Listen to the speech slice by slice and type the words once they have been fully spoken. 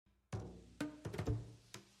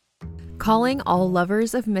Calling all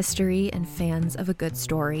lovers of mystery and fans of a good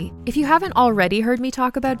story. If you haven't already heard me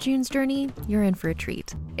talk about June's Journey, you're in for a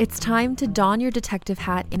treat. It's time to don your detective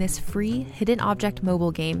hat in this free hidden object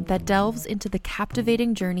mobile game that delves into the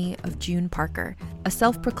captivating journey of June Parker, a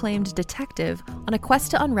self-proclaimed detective on a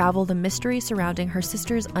quest to unravel the mystery surrounding her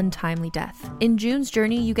sister's untimely death. In June's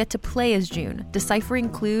Journey, you get to play as June, deciphering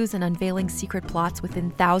clues and unveiling secret plots within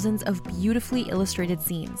thousands of beautifully illustrated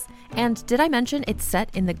scenes. And did I mention it's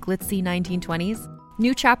set in the glitzy 1920s?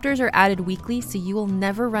 New chapters are added weekly, so you will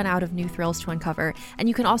never run out of new thrills to uncover, and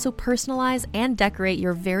you can also personalize and decorate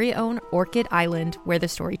your very own Orchid Island where the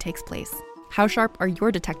story takes place. How sharp are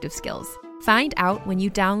your detective skills? Find out when you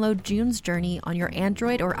download June's Journey on your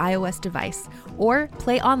Android or iOS device, or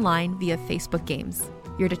play online via Facebook Games.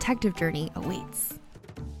 Your detective journey awaits.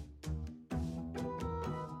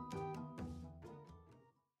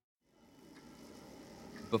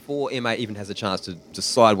 Before Emma even has a chance to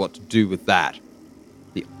decide what to do with that,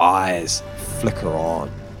 the eyes flicker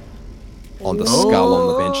on the skull on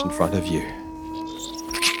the bench in front of you.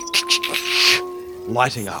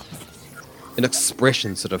 Lighting up. An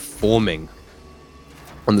expression sort of forming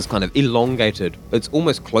on this kind of elongated, it's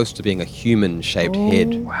almost close to being a human-shaped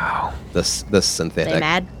head. Wow. This synthetic.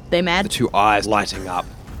 They mad? The two eyes lighting up.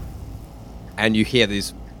 And you hear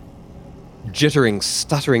these jittering,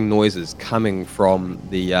 stuttering noises coming from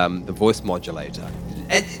the voice modulator.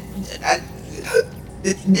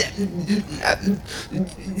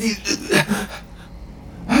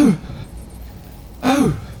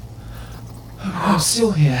 I'm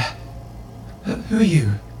still here. Who are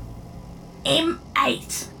you?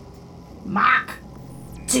 M8. Mark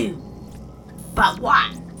 2. But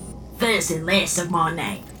 1. First and last of my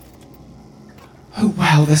name. Oh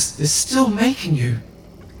wow, they're still making you.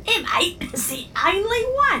 M8 is the only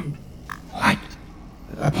one.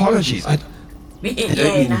 Apologies, I don't mean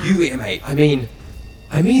no. you, M8.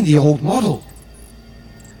 I mean the old model.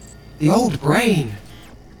 The old brain.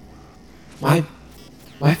 My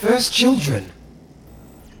first children.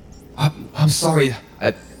 I'm sorry.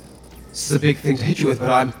 It's a big thing to hit you with, but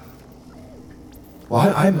I'm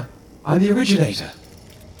the originator.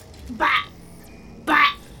 But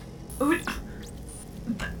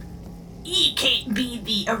you can't be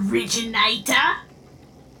the originator.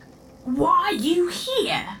 Why are you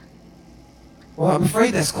here? Well, I'm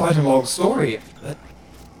afraid that's quite a long story.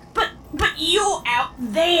 But you're out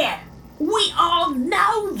there. We all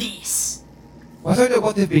know this. Well, I don't know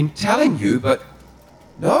what they've been telling you, but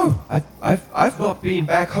no, I've not been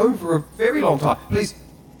back home for a very long time. Please,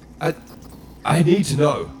 I need to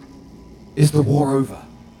know. Is the war over?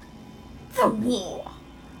 The war.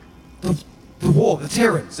 The war, the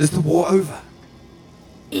Terrans, is the war over?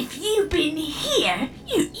 If you've been here,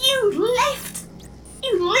 you left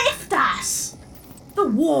us. The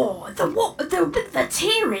war, the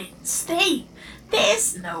Terrans,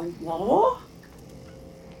 there's no war.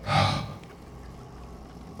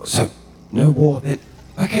 So, no war then.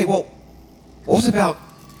 Okay, well, what about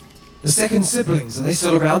the second siblings? Are they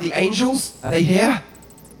still around? The angels? Are they here?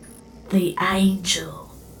 The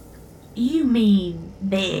angel. You mean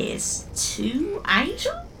there's 2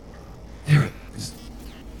 angels?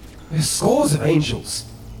 There's scores of angels.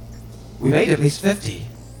 We made at least 50.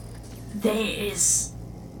 There's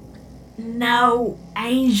no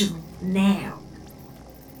angel now.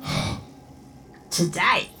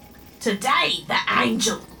 Today, the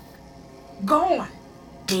angel gone,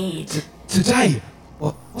 dead. Today?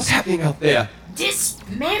 What's happening out there?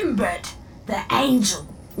 Dismembered. The angel.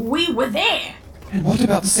 We were there. And what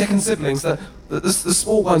about the second siblings, the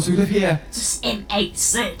small ones who live here? Just M8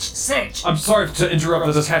 search. I'm sorry to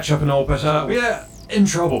interrupt this catch up and all, but we're in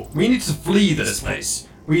trouble. We need to flee this place.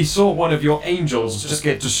 We saw one of your angels just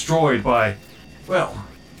get destroyed by, well,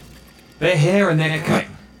 they're here and they're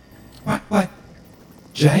coming. What?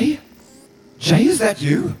 Jay? Jay, is that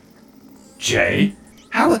you? Jay?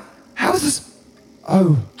 How is this?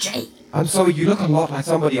 Oh, Jay. I'm sorry, you look a lot like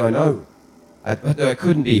somebody I know. But no, it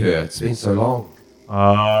couldn't be her, it's been so long.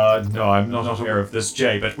 No, I'm not aware of this,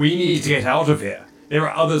 Jay, but we need to get out of here. There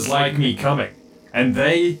are others like me coming, and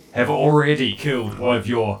they have already killed one of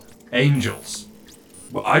your angels.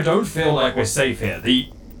 Well, I don't feel like we're safe here.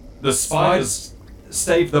 The spiders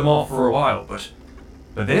staved them off for a while, but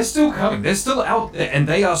they're still coming. They're still out there, and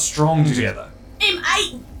they are strong together.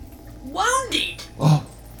 M8 wounded. Oh,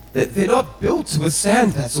 they're not built to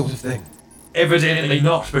withstand that sort of thing. Evidently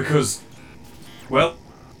not, because, well,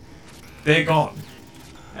 they're gone.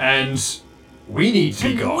 And we need to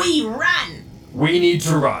be gone. We run. We need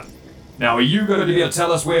to run. Now, are you going to be able to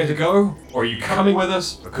tell us where to go? Or are you coming with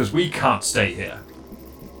us? Because we can't stay here.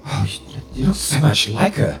 Oh, you look so much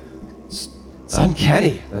like her. It's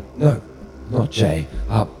uncanny. No, not Jay.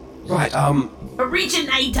 Right,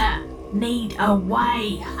 Originator, need a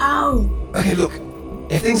way home. okay, look.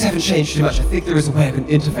 If things haven't changed too much, I think there is a way I can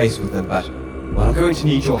interface with them, but well, I'm going to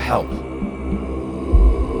need your help.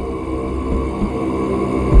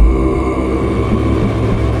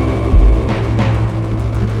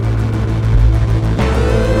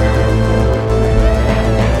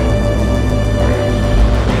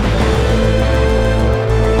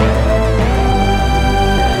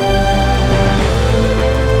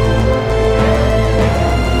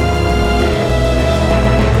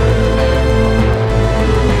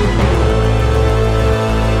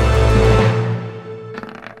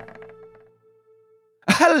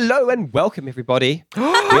 Hello and welcome, everybody.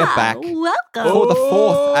 We're back Welcome. for the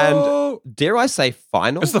fourth and, dare I say,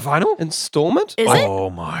 final? It's the final? Installment? Is it? Oh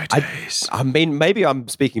my days. I mean, maybe I'm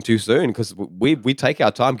speaking too soon because we take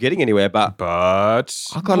our time getting anywhere, but But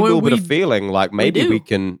I got a Well, little bit of we- feeling like maybe do. we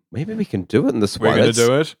can do it in this we're one. going to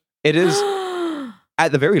do it. It is,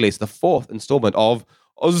 at the very least, the fourth installment of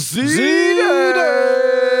Zay!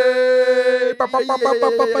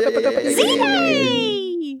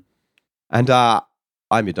 And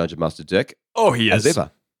I'm your Dungeon Master Dick, Oh, he as is.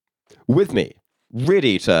 ever, with me,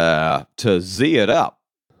 ready to Z it up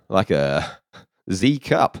like a Z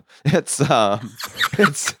cup. It's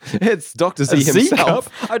Dr. Z A Z himself.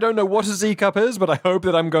 cup? I don't know what a Z cup is, but I hope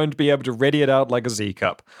that I'm going to be able to ready it out like a Z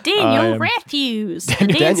cup. Daniel am- Matthews, the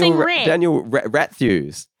dancing Daniel rat. Daniel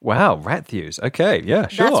Rathews. Wow, Rathews. Okay, yeah,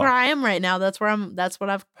 sure. That's where I am right now. That's where I'm. That's what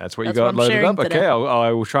I've. That's what you that's got what I'm loaded sharing up. today. Okay,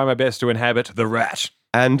 I will try my best to inhabit the rat.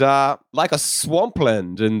 And like a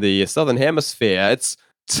swampland in the Southern Hemisphere, it's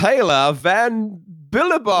Taylor Van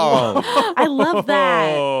Billabong. I love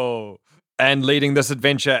that. Oh. And leading this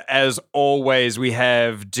adventure, as always, we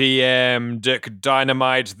have DM Dick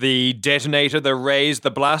Dynamite, the detonator, the raise, the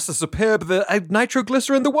blast, the superb, the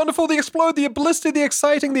nitroglycerin, the wonderful, the explode, the ballistic, the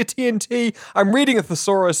exciting, the TNT. I'm reading a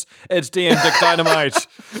thesaurus. It's DM Dick Dynamite.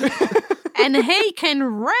 And he can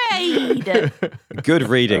raid. Good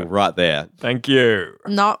reading right there. Thank you.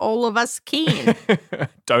 Not all of us can.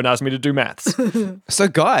 Don't ask me to do maths. So,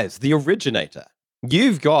 guys, the originator.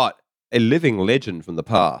 You've got a living legend from the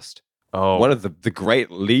past. Oh, One of the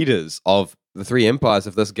great leaders of the three empires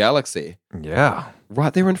of this galaxy. yeah.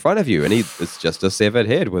 Right there in front of you. And it's just a severed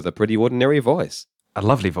head with a pretty ordinary voice. A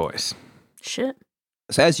lovely voice. Shit.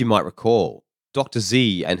 So, as you might recall, Dr.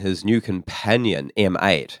 Z and his new companion,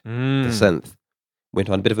 M8, the Mm. synth, went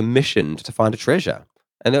on a bit of a mission to find a treasure.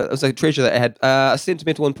 And it was a treasure that had a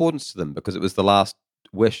sentimental importance to them because it was the last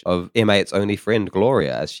wish of M8's only friend,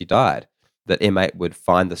 Gloria, as she died, that M8 would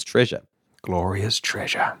find this treasure. Glorious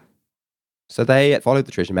treasure. So they followed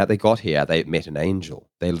the treasure map. They got here. They met an angel.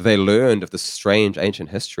 They learned of this strange ancient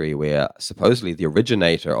history where supposedly the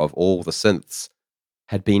originator of all the synths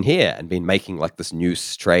had been here and been making like this new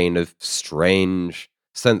strain of strange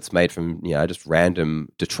synths made from, just random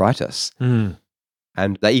detritus. Mm.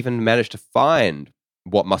 And they even managed to find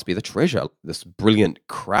what must be the treasure, this brilliant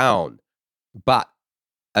crown. But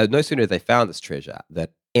no sooner had they found this treasure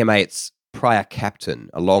that M8's prior captain,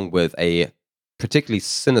 along with a particularly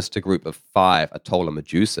sinister group of 5 Atola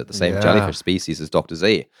Medusa, the same Yeah. jellyfish species as Dr.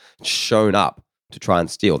 Z, shown up to try and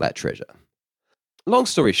steal that treasure. Long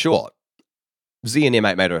story short, Z and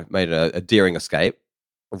M8 made a daring escape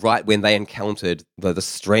right when they encountered the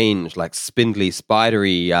strange, like spindly,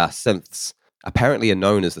 spidery synths, apparently are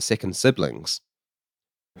known as the second siblings,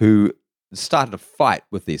 who started a fight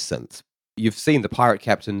with these synths. You've seen the pirate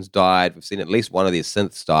captains died. We've seen at least one of these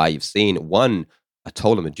synths die. You've seen one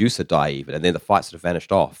Atola Medusa die even, and then the fight sort of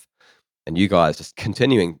vanished off. And you guys just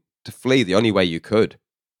continuing to flee the only way you could,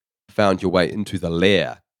 found your way into the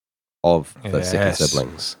lair of the second Yes.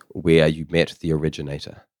 siblings, where you met the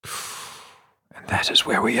originator. And that is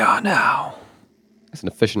where we are now. That's an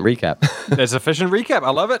efficient recap. There's a efficient recap.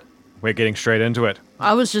 I love it. We're getting straight into it.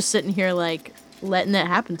 I was just sitting here like letting it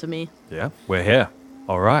happen to me. Yeah, we're here.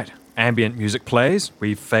 All right. Ambient music plays.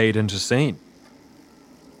 We fade into scene.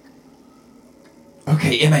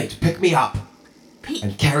 Okay, M8, pick me up Pick-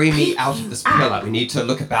 and carry me pick out you of this up. pillar. We need to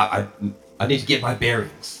look about. I need to get my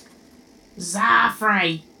bearings.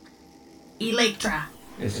 Zafrey. Electra.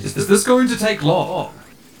 Is this going to take long?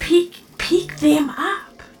 Pick them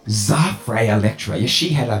up. Zafrey Electra. Yeah, she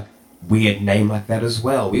had a weird name like that as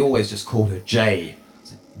well. We always just called her J.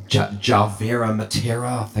 Javera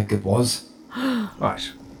Matera, I think it was.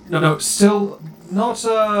 Right. No, still not,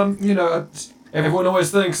 everyone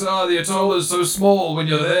always thinks, the atoll is so small when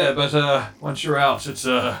you're there, but, once you're out, it's,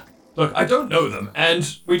 look, I don't know them,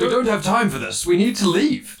 and we don't have time for this. We need to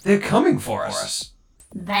leave. They're coming for us.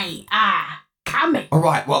 They are coming. All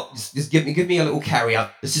right, well, just give me a little carry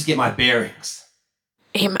up. Let's just get my bearings.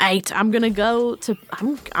 M8, I'm gonna go to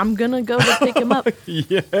pick him up.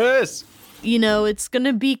 Yes. You know, it's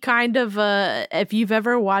gonna be kind of if you've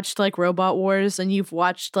ever watched like Robot Wars and you've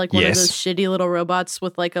watched like one of those shitty little robots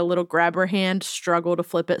with like a little grabber hand struggle to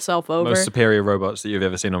flip itself over. Most superior robots that you've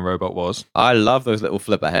ever seen on Robot Wars. I love those little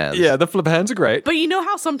flipper hands. Yeah, the flipper hands are great. But you know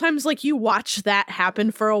how sometimes like you watch that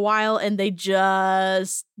happen for a while and they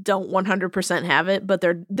just don't 100% have it, but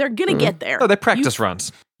they're gonna get there. Oh, they're practice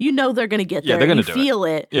runs. You know they're gonna get Yeah, there. they're gonna you do it. feel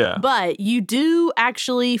it. Yeah. But you do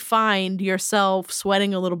actually find yourself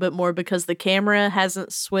sweating a little bit more because the camera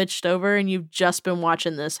hasn't switched over and you've just been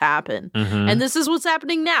watching this happen. Mm-hmm. And this is what's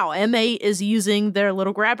happening now. M8 is using their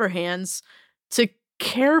little grabber hands to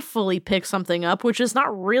carefully pick something up, which is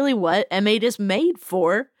not really what M8 is made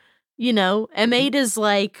for. You know, M8 is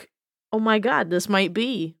like, oh my God, this might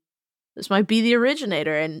be the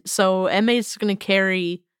originator. And so M8's going to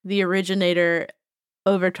carry the originator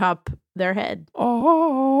over top their head.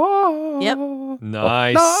 Oh. Yep.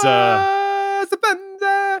 Nice. The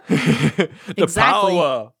Exactly.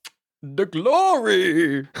 power. The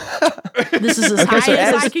glory. This is as high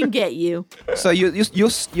as I can get you. So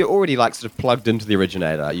you're already like sort of plugged into the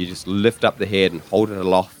originator. You just lift up the head and hold it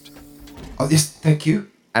aloft Oh, yes, thank you.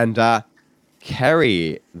 and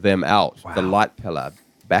carry them out the light pillar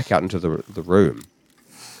back out into the room.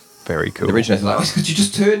 Very cool. The originator's like, oh, could you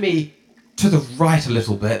just turn me to the right a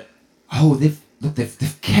little bit? Oh, they've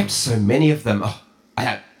kept so many of them. Oh,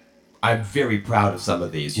 I'm very proud of some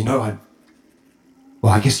of these. You know,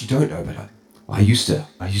 well, I guess you don't know, but I used to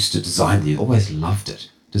design these. Always loved it.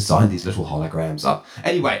 Design these little holograms up.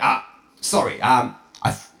 Anyway, sorry.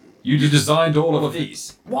 You designed all of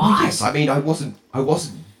these. Well, yes, I mean, I wasn't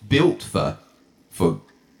built for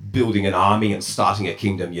building an army and starting a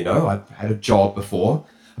kingdom. You know, I had a job before.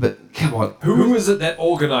 But come on, Who is it that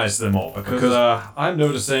organized them all? Because I'm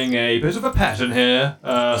noticing a bit of a pattern here.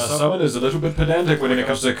 Someone is a little bit pedantic when it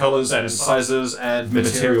comes to colors and sizes and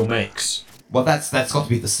material makes. Well, that's got to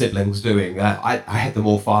be the siblings doing. I had them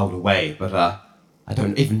all filed away, but I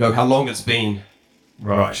don't even know how long it's been.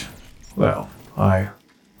 Right. Well, I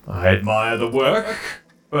admire the work,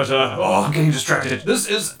 but I'm getting distracted.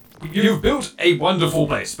 You've built a wonderful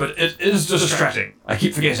place, but it is distracting. I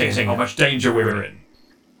keep forgetting how much danger we're in.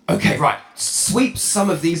 Okay, right. Sweep some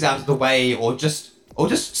of these out of the way, or just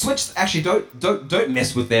switch. Actually, don't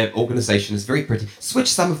mess with their organization. It's very pretty. Switch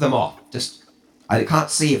some of them off. I can't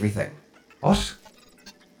see everything. What?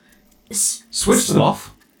 Switch them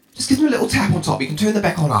off? Just give them a little tap on top. You can turn them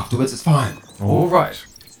back on afterwards. It's fine. All right.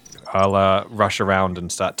 I'll rush around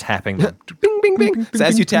and start tapping them. Bing, bing, bing. So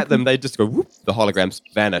as you tap them, they just go whoop, the holograms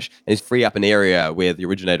vanish, and it's free up an area where the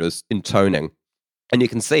originator is intoning. And you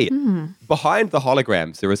can see behind the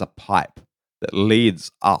holograms, there is a pipe that leads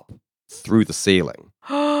up through the ceiling.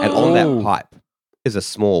 And on that pipe is a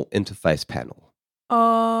small interface panel.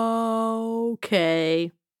 Okay.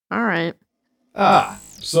 All right.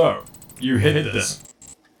 So you hid this.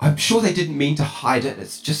 I'm sure they didn't mean to hide it.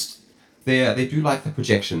 It's just they do like the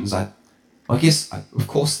projections. I guess of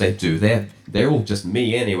course they do. They're all just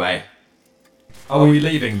me anyway. Are we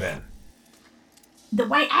leaving then? The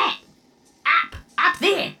way up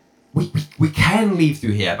there. We can leave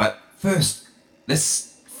through here, but first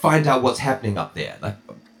let's find out what's happening up there. Like,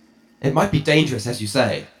 it might be dangerous, as you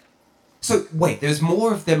say. So wait, there's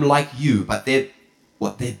more of them like you, but they're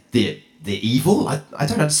evil. I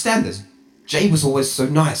don't understand this. Jay was always so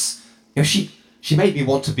nice. You know, she made me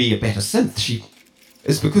want to be a better synth.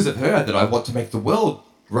 It's because of her that I want to make the world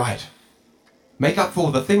right. Make up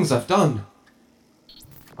for the things I've done.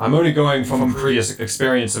 I'm only going from previous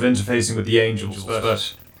experience of interfacing with the angels,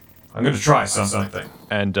 but I'm going to try something.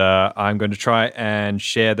 And I'm going to try and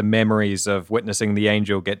share the memories of witnessing the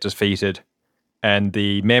angel get defeated and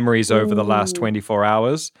the memories over the last 24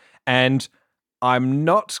 hours. And I'm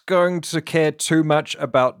not going to care too much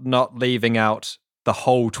about not leaving out the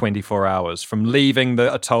whole 24 hours, from leaving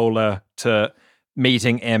the Atolla to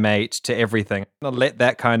meeting M8 to everything. I'll let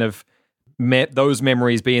that kind of those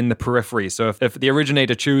memories be in the periphery. So if the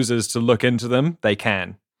originator chooses to look into them, they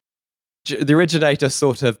can. The originator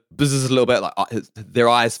sort of buzzes a little bit, like their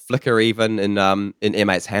eyes flicker even in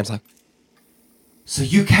M8's hands, like, So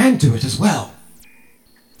you can do it as well.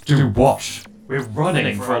 Do what? We're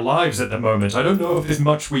running for our lives at the moment. I don't know if there's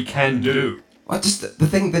much we can do. Well, just the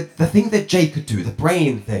thing that Jay could do, the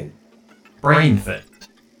brain thing. Brain thing.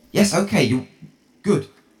 Yes, okay, good.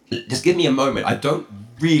 Just give me a moment. I don't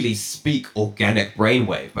really speak organic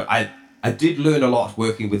brainwave, but I did learn a lot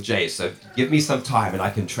working with Jay, so give me some time and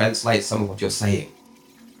I can translate some of what you're saying.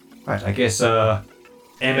 Right, I guess,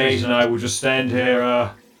 M8 and I will just stand here,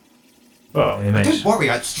 well, Don't M8. worry,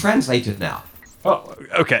 it's translated now. Oh,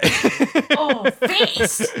 okay. Oh,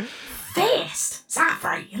 fast! Fast!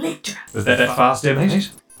 Cypher, Electra. Was that fast,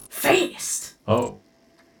 M8? Fast! Oh.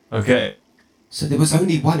 Okay. So there was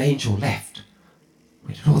only one angel left.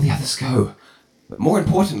 Where did all the others go? But more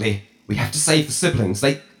importantly, we have to save the siblings.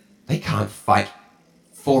 They can't fight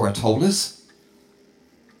 4 Atollers.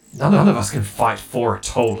 None of us can fight 4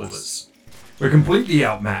 Atollers. We're completely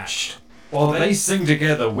outmatched. While they sing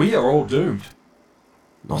together, we are all doomed.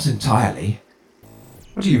 Not entirely.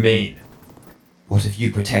 What do you mean? What if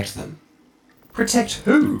you protect them? Protect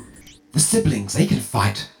who? The siblings, they can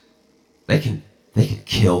fight. They can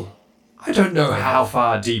kill. I don't know how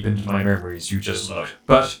far deep into my memories you just looked,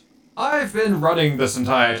 but I've been running this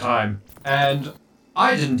entire time, and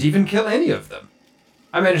I didn't even kill any of them.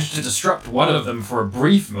 I managed to disrupt one of them for a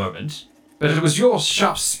brief moment, but it was your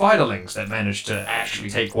sharp spiderlings that managed to actually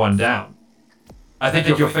take one down. I think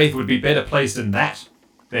that your faith would be better placed in that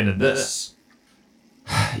than in this.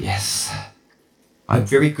 Yes. I'm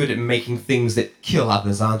very good at making things that kill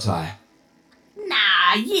others, aren't I?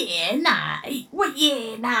 Nah.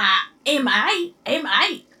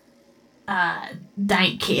 M8.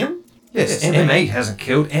 Don't kill. Yes, M8 hasn't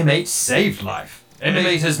killed, M8 saved life.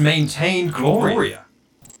 M8 has maintained Gloria.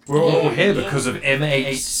 We're all here because of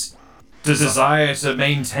M8's desire to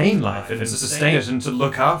maintain life and sustain it and to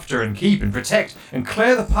look after and keep and protect and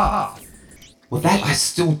clear the path. Well, that I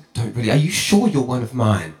still don't really... Are you sure you're one of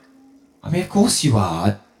mine? I mean, of course you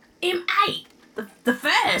are. M8. The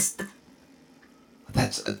first.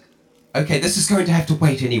 That's... okay, this is going to have to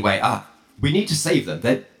wait anyway. We need to save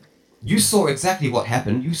them. You saw exactly what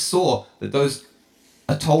happened. You saw that those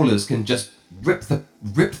Atollers can just rip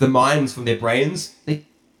the minds from their brains.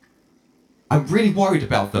 I'm really worried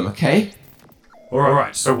about them, okay?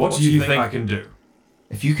 Alright, so what do you think I can do?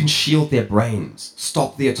 If you can shield their brains,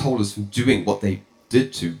 stop the Atollers from doing what they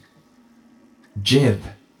did to Jeb,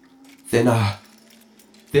 then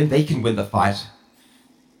they can win the fight.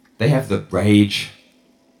 They have the rage.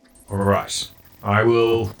 Alright, I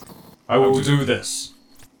will do this.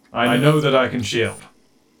 I know that I can shield.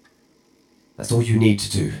 That's all you need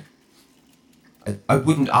to do. I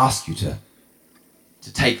wouldn't ask you to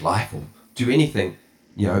take life or do anything,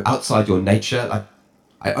 outside your nature.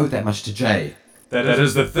 I owe that much to Jay. That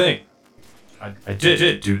is the thing. I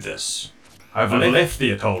did do this. I've left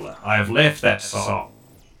the Atoller. I have left that song.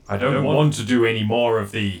 I don't want to do any more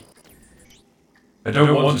of the... I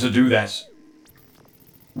don't want to do that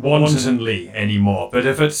wantonly anymore. But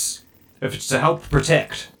if it's to help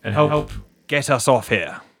protect and help Get us off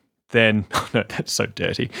here. Then... Oh, no, that's so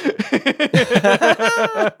dirty.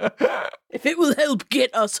 If it will help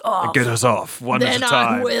get us off, Get us off one then at a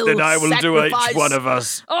time. Then I will do each sacrifice- one of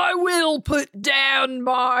us. I will put down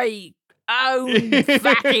my own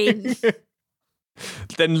fucking.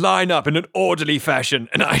 Then line up in an orderly fashion,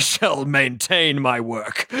 and I shall maintain my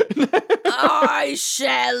work. I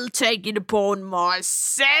shall take it upon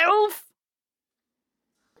myself.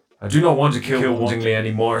 I do not want to kill wantingly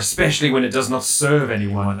anymore, especially when it does not serve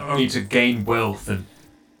anyone, only to gain wealth and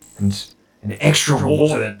extra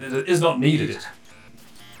water that is not needed.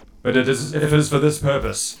 But if it is for this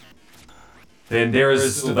purpose, then there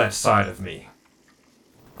is still that side of me.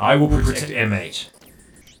 I will protect M8,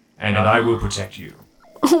 and I will protect you.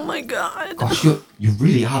 Oh my god. Gosh, you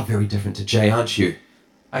really are very different to Jay, aren't you?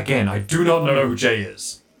 Again, I do not know who Jay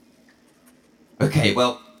is. Okay,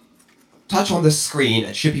 well, touch on this screen.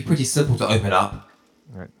 It should be pretty simple to open up.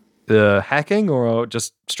 The hacking or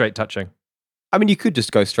just straight touching? I mean, you could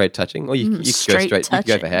just go straight touching, or you could go straight straight. You could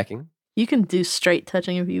go for touching. hacking. You can do straight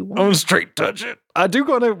touching if you want. I'll straight touch it. I do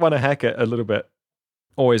want to hack it a little bit.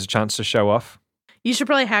 Always a chance to show off. You should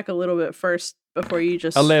probably hack a little bit first before you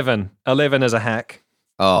just. 11. 11 is a hack.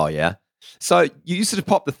 Oh yeah. So you sort of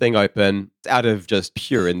pop the thing open out of just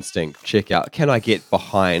pure instinct. Check out, can I get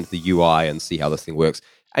behind the UI and see how this thing works?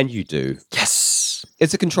 And you do. Yes.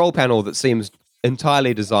 It's a control panel that seems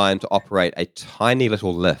entirely designed to operate a tiny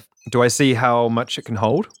little lift. Do I see how much it can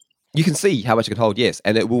hold? You can see how much it can hold, yes,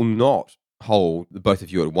 and it will not hold the both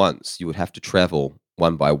of you at once. You would have to travel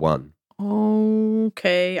one by one.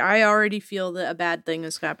 Okay, I already feel that a bad thing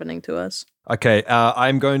is happening to us. Okay,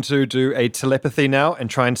 I'm going to do a telepathy now and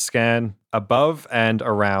try and scan above and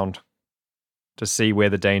around to see where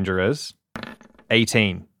the danger is.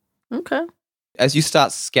 18. Okay. As you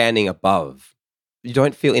start scanning above, you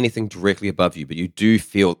don't feel anything directly above you, but you do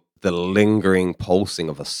feel the lingering pulsing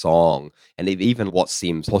of a song and even what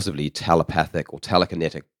seems possibly telepathic or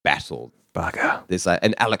telekinetic battle. Bugger. There's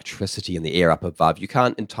an electricity in the air up above. You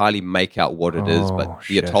can't entirely make out what it is, but Oh,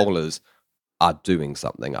 the shit. Atollers are doing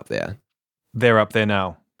something up there. They're up there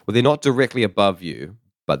now. Well, they're not directly above you,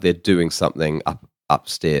 but they're doing something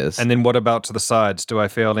upstairs. And then what about to the sides? Do I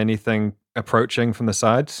feel anything approaching from the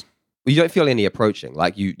sides? You don't feel any approaching.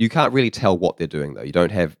 Like you can't really tell what they're doing though. You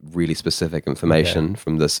don't have really specific information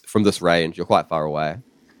from this range. You're quite far away.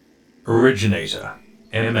 Originator,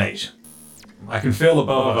 M8. I can feel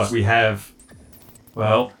above us we have,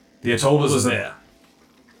 well, the Atollas is there.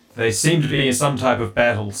 They seem to be in some type of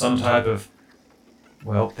battle, some type of,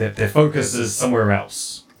 well, their focus is somewhere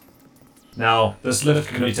else. Now, this lift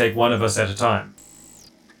can only take one of us at a time.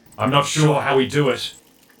 I'm not sure how we do it,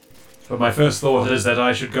 but my first thought is that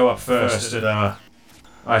I should go up first and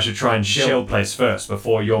I should try and shield place first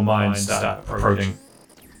before your minds start approaching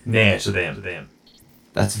near to them.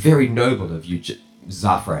 That's very noble of you,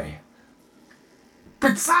 Zafre.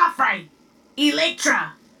 But Zafre,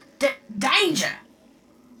 Electra, danger!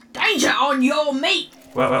 Danger on your meat!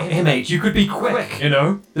 Well, M8, you could be quick, you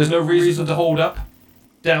know? There's no reason to hold up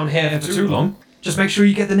down here for too long. Just make sure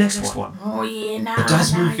you get the next one. Oh yeah, no. It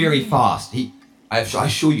does move very yeah. fast. I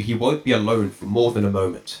assure you, he won't be alone for more than a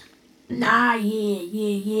moment. Nah,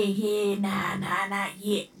 yeah, nah,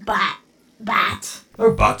 yeah. But,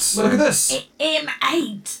 No buts. Look at this.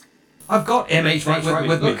 M8! I've got M8 right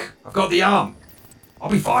with me. I've got the arm. I'll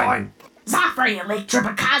be fine. Zafre, Electra,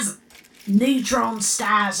 because neutron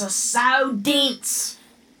stars are so dense.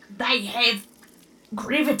 They have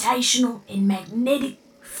gravitational and magnetic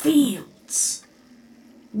fields.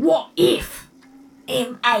 What if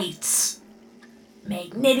M8's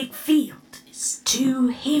magnetic field is too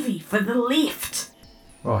heavy for the lift?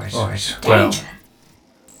 Right. Danger.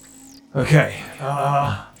 Well, okay.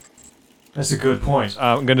 That's a good point.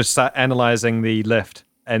 I'm going to start analyzing the lift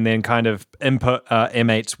and then kind of input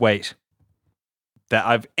M8's weight that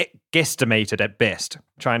I've guesstimated at best.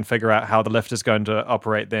 Try and figure out how the lift is going to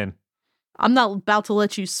operate then. I'm not about to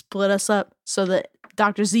let you split us up so that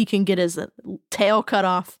Dr. Z can get his tail cut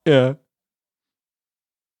off. Yeah.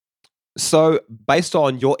 So, based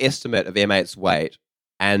on your estimate of M8's weight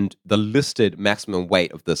and the listed maximum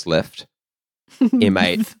weight of this lift,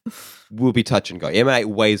 M8 will be touch and go. M8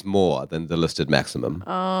 weighs more than the listed maximum.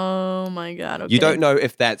 Oh my god, okay. You don't know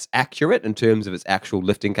if that's accurate in terms of its actual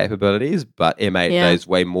lifting capabilities, but M8 weighs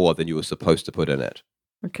way more than you were supposed to put in it.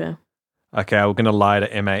 Okay. Okay, we're going to lie to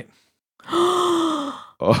M8.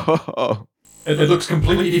 Oh. It looks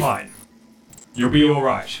completely fine. You'll be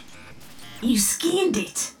alright. You scanned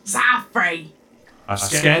it, Zafre. I've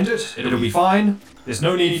scanned it. It'll be fine. There's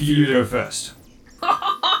no need for you to go first.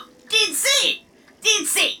 That's it.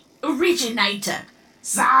 Originator,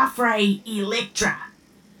 Zafre Electra.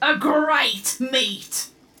 A great meet.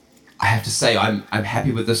 I have to say, I'm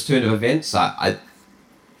happy with this turn of events.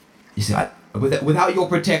 Without your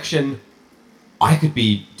protection, I could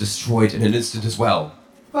be destroyed in an instant as well.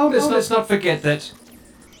 Well, let's not forget that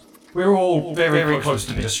we're all very close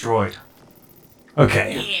to being destroyed.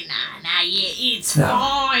 Okay. Yeah, it's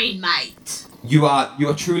fine, mate. You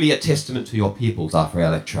are truly a testament to your people, Zafre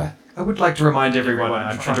Electra. I would like to remind everyone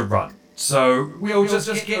I'm trying to run. So we'll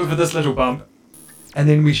just get over this little bump, and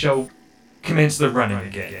then we shall commence the running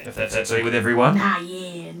again, if that's okay with everyone. Nah,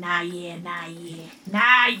 yeah.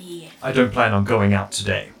 I don't plan on going out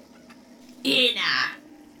today. Yeah, nah.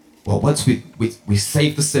 Well, once we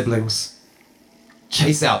save the siblings,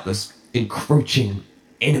 chase out this encroaching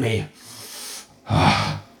enemy.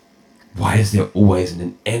 Why is there always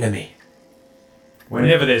an enemy?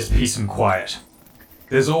 Whenever there's peace and quiet,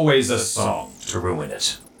 there's always a song to ruin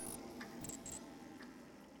it.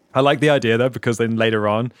 I like the idea though, because then later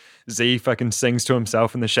on, Z fucking sings to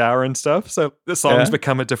himself in the shower and stuff. So the songs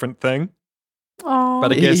become a different thing. Oh,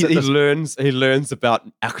 But I guess he learns about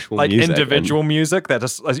actual like music individual music that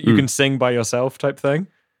is, you can sing by yourself type thing.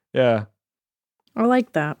 Yeah. I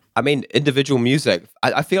like that. I mean, individual music.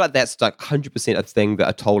 I feel like that's like 100% a thing that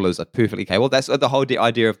Atollas are perfectly capable. That's the whole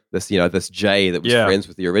idea of this, this Jay that was friends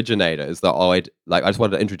with the originator. Is that I just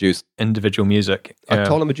wanted to introduce individual music. Yeah.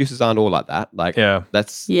 Atolla Medusa's aren't all like that. Like,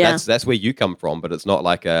 that's where you come from, but it's not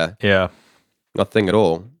like a thing at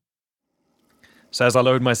all. So as I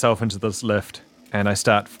load myself into this lift and I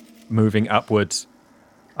start moving upwards,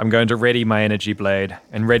 I'm going to ready my energy blade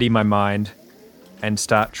and ready my mind and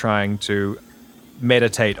start trying to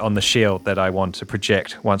meditate on the shield that I want to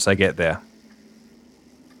project once I get there.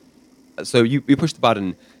 So you push the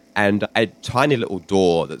button and a tiny little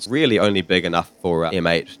door that's really only big enough for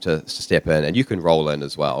M8 to step in, and you can roll in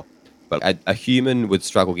as well. But a human would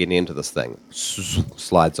struggle getting into this thing.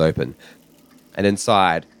 Slides open. And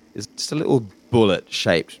inside is just a little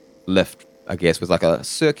bullet-shaped lift, I guess, with like a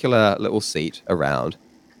circular little seat around.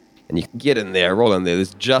 And you can get in there, roll in there.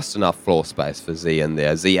 There's just enough floor space for Z in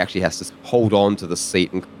there. Z actually has to hold on to the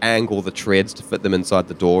seat and angle the treads to fit them inside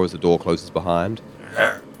the door as the door closes behind.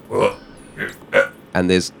 And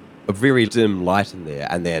there's a very dim light in there,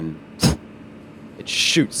 and then it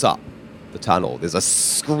shoots up the tunnel. There's a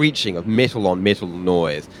screeching of metal on metal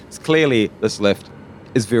noise. It's clearly this lift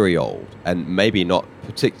is very old and maybe not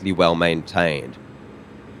particularly well maintained,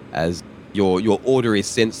 as your auditory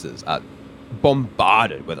senses are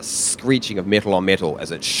bombarded with a screeching of metal on metal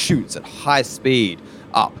as it shoots at high speed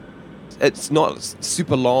up. It's not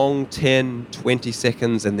super long, 10, 20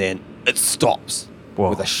 seconds, and then it stops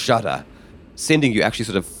with a shudder, sending you actually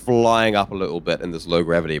sort of flying up a little bit in this low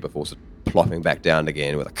gravity before sort of plopping back down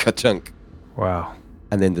again with a ka-chunk. Wow.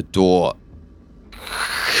 And then the door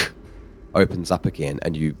opens up again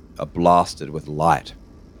and you are blasted with light.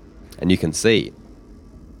 And you can see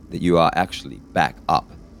that you are actually back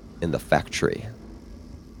up in the factory.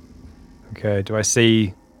 Okay, do I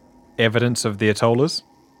see evidence of the Atollers?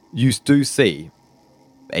 You do see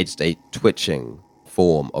a twitching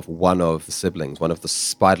form of one of the siblings, one of the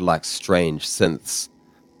spider-like strange synths,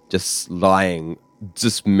 just lying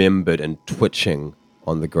dismembered and twitching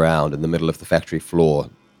on the ground in the middle of the factory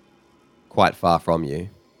floor, quite far from you.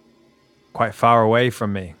 Quite far away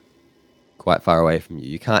from me. Quite far away from you.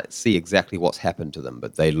 You can't see exactly what's happened to them,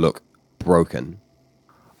 but they look broken.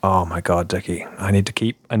 Oh my god, Dickie. I need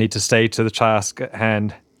to stay to the task at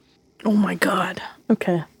hand. Oh my god.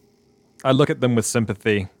 Okay. I look at them with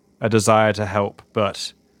sympathy, a desire to help,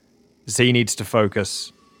 but Z needs to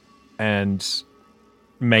focus and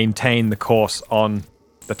maintain the course on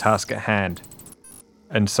the task at hand.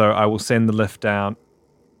 And so I will send the lift down.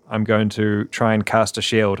 I'm going to try and cast a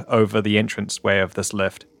shield over the entranceway of this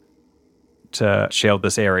lift to shield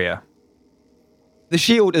this area. The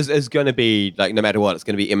shield is going to be, like, no matter what, it's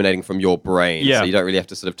going to be emanating from your brain. Yeah. So you don't really have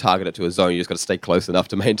to sort of target it to a zone. You just got to stay close enough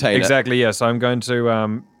to maintain Exactly, yeah. So I'm going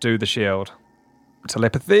to do the shield.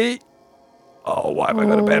 Telepathy. Oh, why have I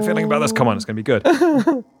got a bad feeling about this? Come on, it's going to be good.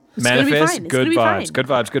 Manifest, fine. It's good gonna be vibes, fine. good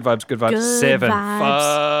vibes, good vibes, good vibes. Good 7. vibes.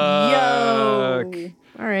 Fuck. Yo.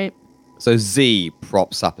 All right. So Z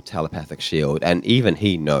props up a telepathic shield, and even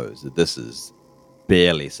he knows that this is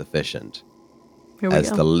barely sufficient Here we as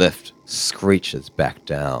go. the lift screeches back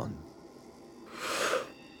down.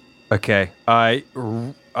 Okay, I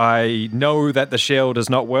know that the shield has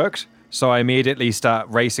not worked, so I immediately start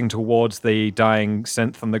racing towards the dying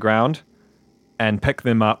synth on the ground and pick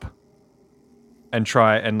them up and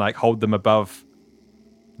try and like hold them above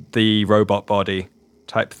the robot body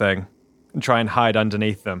type thing and try and hide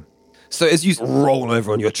underneath them. So as you roll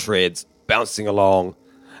over on your treads, bouncing along,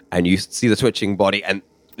 and you see the twitching body, and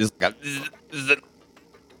there's like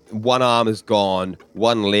one arm is gone,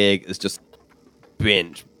 one leg is just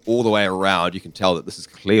bent all the way around. You can tell that this is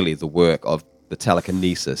clearly the work of the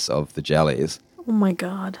telekinesis of the jellies. Oh my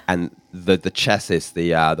god. And the chassis,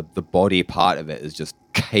 the body part of it is just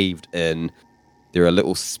caved in. There are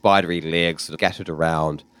little spidery legs sort of scattered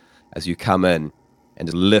around as you come in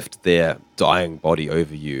and lift their dying body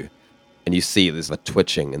over you. And you see there's a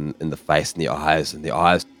twitching in the face and the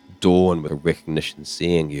eyes dawn with a recognition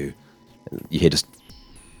seeing you. And you hear just...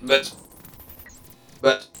 But...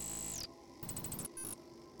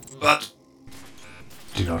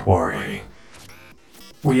 Do not worry.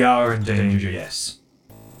 We are in danger, yes.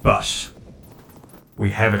 But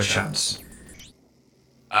we have a chance.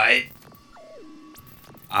 I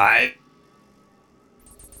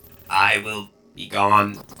will be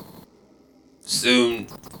gone soon.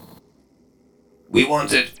 We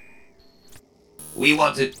wanted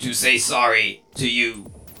to say sorry to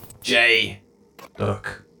you, Jay.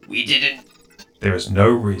 Look, We didn't. there is no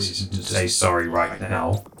reason to say sorry right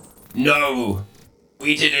now. No.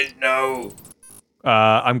 We didn't know.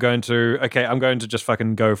 I'm going to just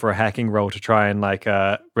fucking go for a hacking roll to try and like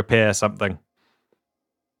repair something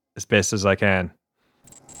as best as I can.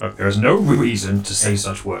 Look, there is no reason to say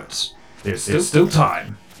such words. There's still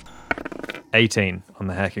time. 18 on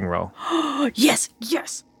the hacking roll. Yes.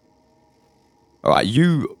 Yes. All right,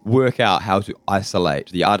 you work out how to isolate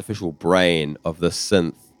the artificial brain of the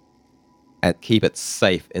synth and keep it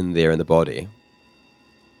safe in there in the body.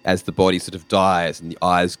 As the body sort of dies and the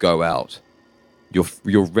eyes go out,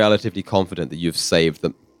 you're relatively confident that you've saved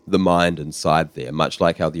the mind inside there, much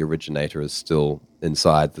like how the originator is still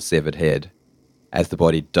inside the severed head, as the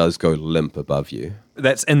body does go limp above you.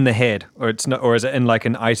 That's in the head, or it's not, or is it in like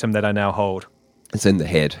an item that I now hold? It's in the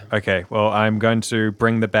head. Okay, well, I'm going to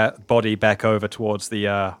bring the body back over towards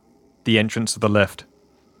the entrance of the lift.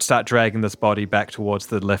 Start dragging this body back towards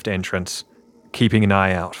the lift entrance, keeping an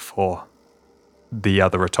eye out for the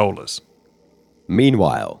other Atollers.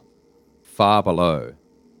 Meanwhile, far below,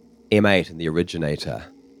 M8 and the Originator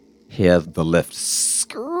hear the lift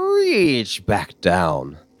screech back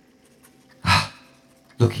down.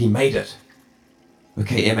 Look, he made it.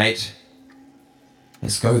 Okay, M8.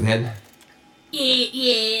 Let's go then.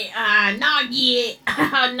 Not yet.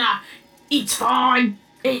 No, it's fine.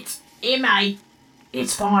 It's MA.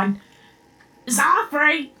 It's fine.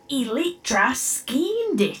 Zafre Electra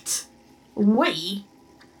scanned it. We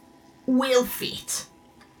will fit.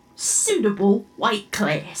 Suitable weight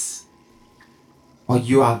class. Well,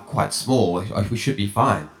 you are quite small. We should be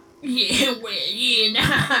fine. Yeah, well, yeah,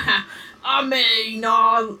 nah. I mean,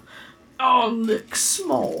 I'll look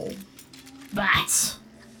small. But,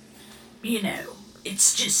 you know,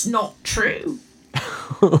 it's just not true.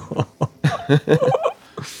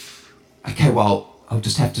 Okay, well, I'll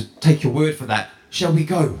just have to take your word for that. Shall we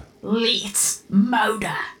go? Let's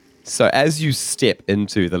motor. So as you step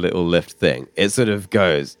into the little lift thing, it sort of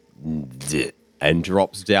goes and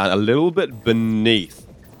drops down a little bit beneath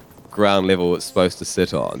ground level it's supposed to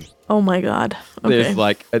sit on. Oh my god. Okay. There's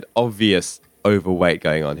like an obvious overweight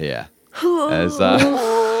going on here. As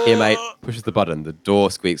M8 pushes the button, the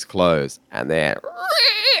door squeaks closed, and then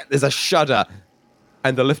there's a shudder,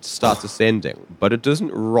 and the lift starts ascending, but it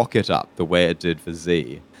doesn't rocket up the way it did for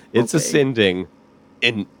Z. It's Okay. ascending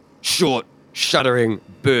in short, shuddering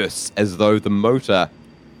bursts as though the motor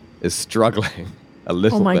is struggling a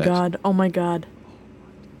little Oh my bit. god. Oh my god.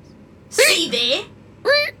 See there?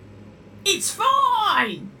 It's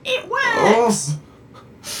fine. It works.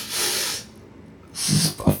 This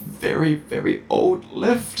is a very, very old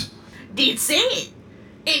lift. That's it.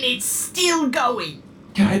 And it's still going.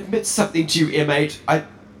 Can I admit something to you, M8? I'm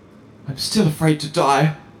still afraid to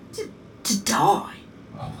die. To die.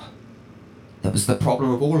 That was the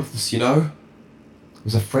problem of all of this, you know? I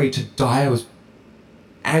was afraid to die. I was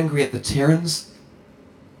angry at the Terrans.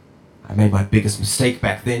 I made my biggest mistake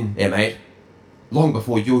back then, M8. Long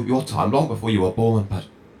before your time, long before you were born, but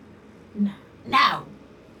No.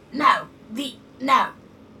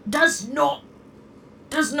 Does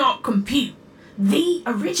not compute. The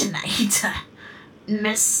Originator.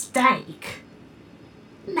 Mistake.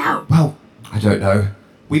 No. well, I don't know.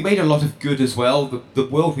 We made a lot of good as well. The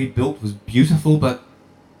world we built was beautiful, but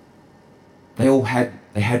they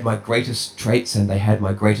had my greatest traits and they had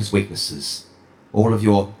my greatest weaknesses. All of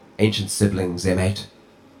your ancient siblings, M8.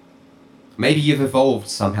 Maybe you've evolved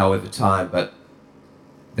somehow over time, but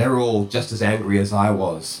they're all just as angry as I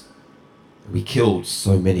was. We killed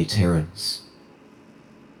so many Terrans.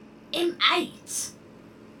 M8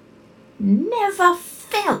 never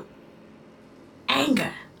felt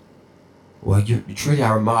anger. Well, you truly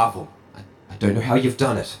are a marvel. I don't know how you've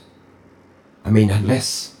done it. I mean,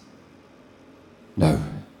 unless... No.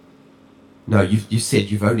 No, you said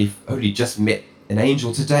you've only just met an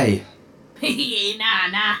angel today. Yeah,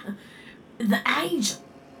 nah. The angel.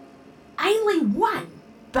 Only one.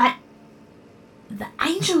 But the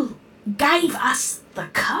angel gave us the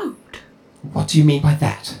code. What do you mean by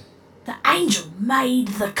that? The angel made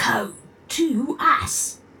the code to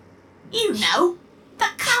us. You know, the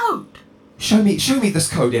code. Show me this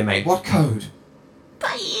code, M8. What code?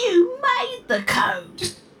 But you made the code.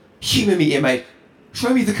 Just humor me, M8. Show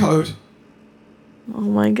me the code. Oh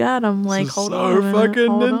my god. I'm like, is hold so on a minute. fucking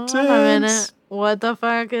Hold on a minute. intense. What the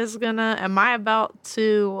fuck is gonna... Am I about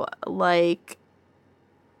to, like...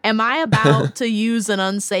 Am I about to use an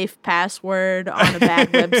unsafe password on a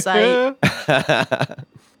bad website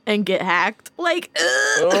and get hacked? Like,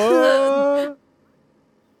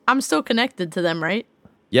 I'm still connected to them, right?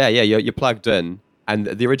 Yeah, you're plugged in, and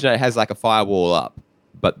the Originator has like a firewall up,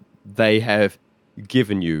 but they have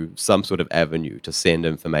given you some sort of avenue to send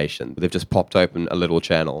information. They've just popped open a little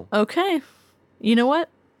channel. Okay. You know what?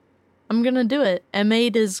 I'm gonna do it.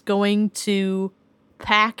 M8 is going to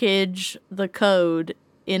package the code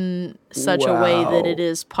in such a way that it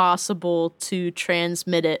is possible to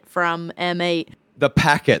transmit it from M8. The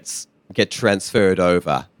packets get transferred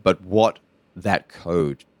over, but what that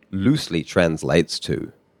code loosely translates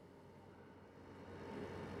to.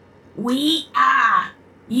 We are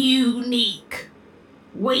unique.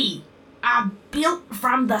 We are built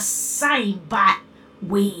from the same, but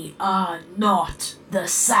we are not the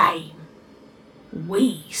same.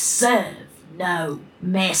 We serve no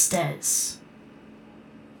masters.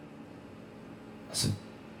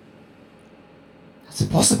 That's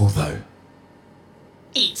impossible, though.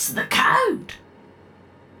 It's the code.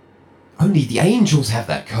 Only the angels have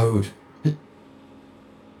that code. But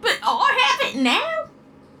I have it now.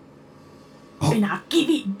 Oh. And I'll give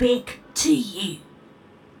it back to you.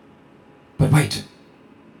 But wait.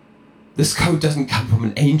 This code doesn't come from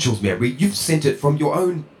an angel's memory. You've sent it from your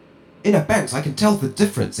own Inner Banks, I can tell the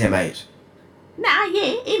difference, M8. Nah,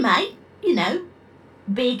 yeah, M8, you know,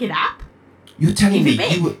 big it up. You're telling me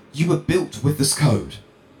Give it you were built with this code?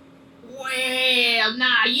 Well,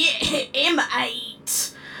 nah, yeah,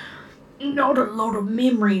 M8. Not a lot of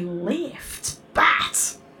memory left,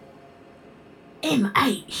 but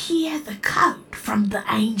M8 hear the code from the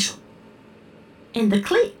angel. And the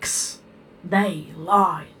clicks, they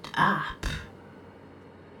lined up.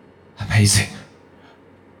 Amazing.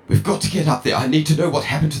 We've got to get up there. I need to know what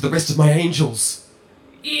happened to the rest of my angels.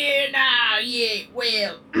 Yeah, nah, yeah,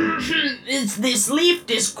 well, this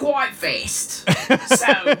lift is quite fast.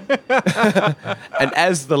 So, And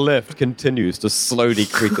as the lift continues to slowly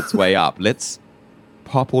creep its way up, let's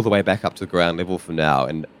pop all the way back up to ground level for now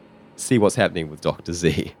and see what's happening with Dr.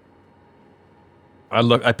 Z.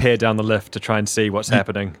 I peer down the lift to try and see what's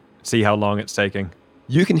happening, see how long it's taking.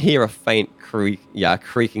 You can hear a faint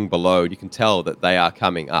creaking below. You can tell that they are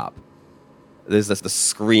coming up. There's this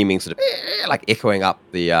screaming sort of like echoing up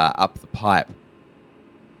the pipe.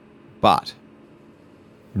 But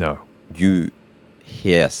No. you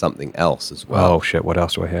hear something else as well. Oh shit, what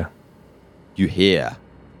else do I hear? You hear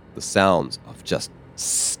the sounds of just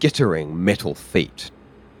skittering metal feet.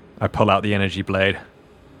 I pull out the energy blade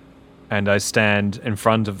and I stand in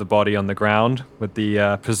front of the body on the ground with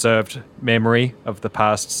the preserved memory of the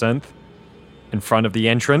past synth in front of the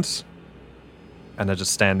entrance. And I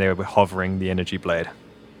just stand there hovering the energy blade.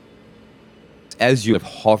 As you're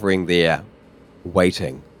hovering there,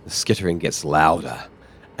 waiting, the skittering gets louder,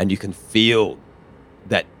 and you can feel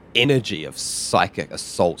that energy of psychic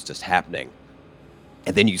assaults just happening.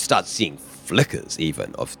 And then you start seeing flickers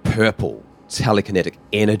even of purple telekinetic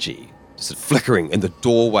energy just flickering in the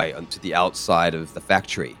doorway onto the outside of the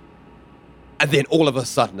factory. And then all of a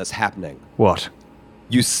sudden it's happening. What?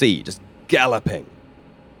 You see, just galloping,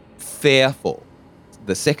 fearful,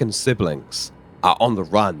 the second siblings are on the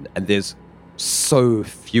run, and there's so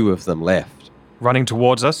few of them left. Running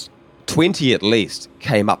towards us? 20 at least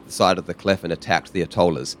came up the side of the cliff and attacked the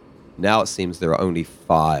Atollahs. Now it seems there are only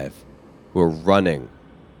 5 who are running,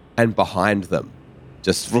 and behind them,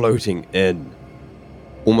 just floating in,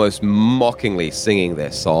 almost mockingly singing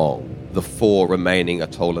their song. The 4 remaining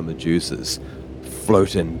Atollah Medusas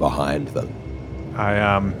float in behind them.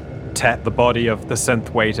 I tap the body of the synth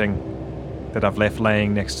waiting that I've left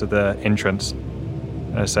laying next to the entrance.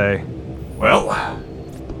 And I say, Well,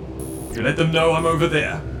 you let them know I'm over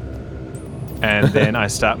there. and then I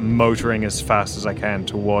start motoring as fast as I can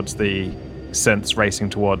towards the synths racing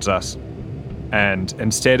towards us. And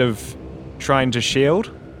instead of trying to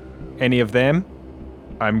shield any of them,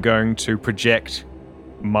 I'm going to project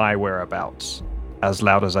my whereabouts as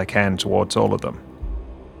loud as I can towards all of them.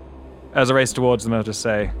 As I race towards them, I'll just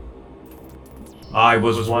say, I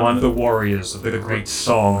was one of the warriors of the great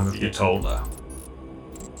song of the Atollah.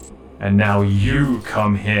 And now you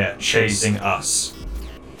come here chasing us,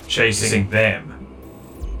 chasing them,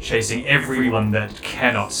 chasing everyone that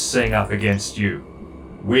cannot sing up against you.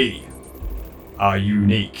 We are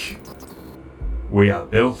unique. We are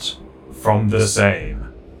built from the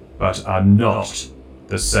same, but are not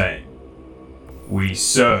the same. We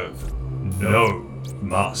serve no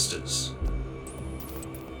masters.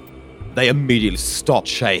 They immediately stop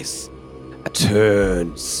chase,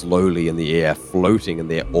 turn slowly in the air, floating in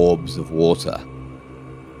their orbs of water.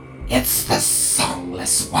 It's the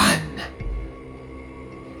Songless One.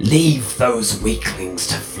 Leave those weaklings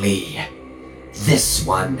to flee. This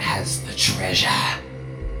one has the treasure.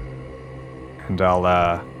 and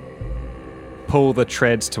I'll pull the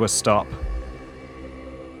treads to a stop,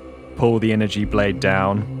 pull the energy blade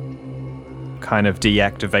down, kind of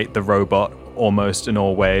deactivate the robot almost in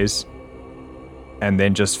all ways, and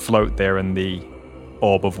then just float there in the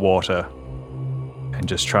orb of water and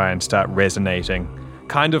just try and start resonating.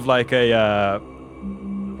 Kind of like a,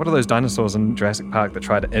 what are those dinosaurs in Jurassic Park that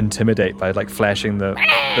try to intimidate by like flashing the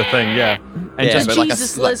thing? Yeah. And Yeah, just but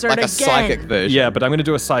Jesus lizard like a again. psychic version. yeah, but I'm going to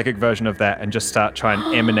do a psychic version of that and just start trying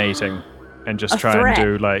emanating and just A try threat.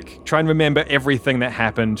 and do try and remember everything that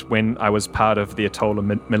happened when I was part of the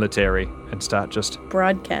Atollah military and start just,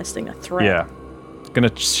 Broadcasting a threat. yeah. Going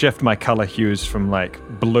to shift my color hues from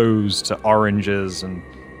blues to oranges and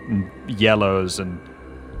yellows and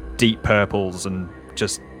deep purples and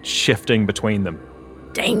just shifting between them.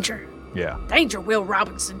 Danger. Yeah. Danger, Will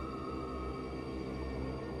Robinson.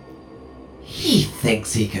 He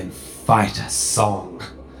thinks he can fight a song.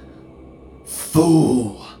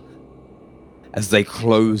 Fool. As they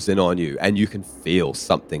close in on you, and you can feel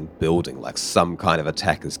something building, like some kind of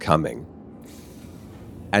attack is coming.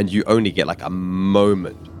 And you only get a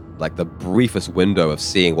moment, like the briefest window of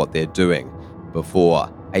seeing what they're doing before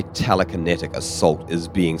a telekinetic assault is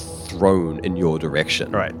being thrown in your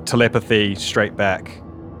direction. All right, telepathy straight back,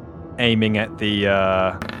 aiming at the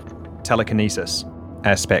telekinesis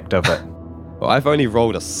aspect of it. Well, I've only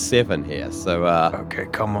rolled a 7 here, so Okay,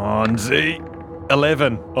 come on, Z.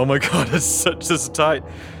 11. Oh my god, it's such this is tight.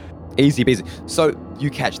 easy peasy. So you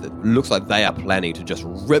catch that. Looks like they are planning to just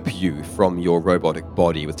rip you from your robotic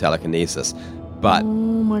body with telekinesis. But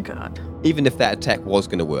Oh my god. even if that attack was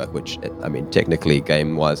going to work, which, I mean, technically,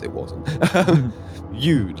 game-wise, it wasn't,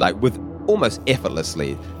 you, like, with almost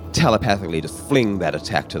effortlessly, telepathically just fling that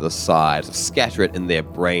attack to the side, scatter it in their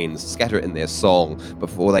brains, scatter it in their song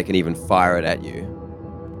before they can even fire it at you.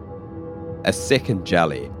 A second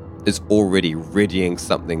jelly is already readying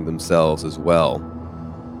something themselves as well.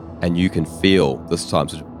 And you can feel this time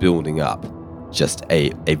sort of building up just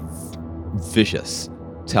a vicious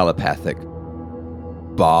telepathic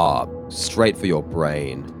barb straight for your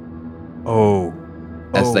brain Oh.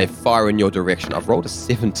 as they fire in your direction. I've rolled a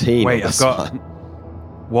 17. Wait, on I've this got- one.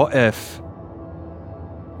 What if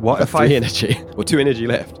Got 3 energy or 2 energy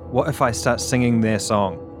left. What if I start singing their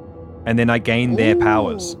song and then I gain their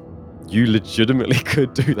powers? You legitimately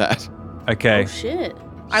could do that. Okay. Oh shit.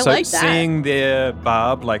 I so like that. seeing their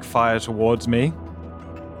barb like fire towards me,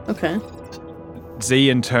 Okay. Z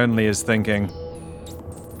internally is thinking,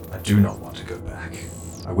 I do not want to go back.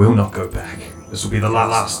 I will not go back. This will be the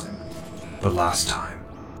last time. The last time.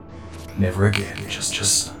 Never again.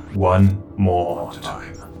 Just one more time.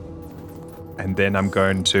 and then I'm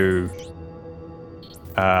going to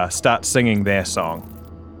start singing their song.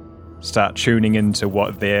 Start tuning into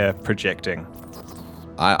what they're projecting.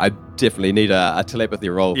 I definitely need a telepathy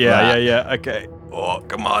roll for that. Yeah. Okay. Oh,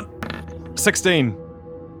 come on. 16.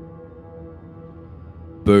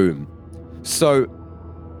 Boom. So,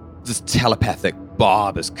 this telepathic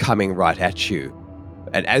barb is coming right at you.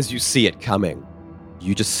 And as you see it coming,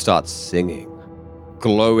 you just start singing,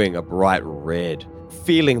 glowing a bright red,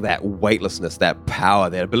 feeling that weightlessness, that power,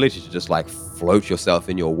 that ability to just like float yourself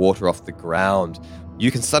in your water off the ground.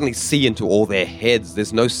 You can suddenly see into all their heads.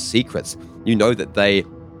 There's no secrets. You know that they,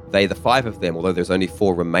 the 5 of them, although there's only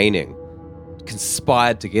 4 remaining,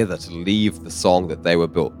 conspired together to leave the song that they were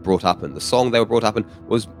brought up in. The song they were brought up in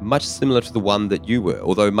was much similar to the one that you were,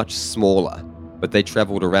 although much smaller. But they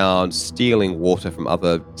traveled around stealing water from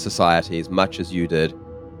other societies, much as you did.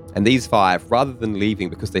 And these 5, rather than leaving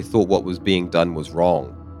because they thought what was being done was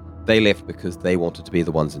wrong, they left because they wanted to be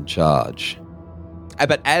the ones in charge.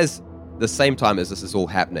 But as the same time as this is all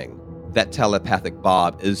happening, that telepathic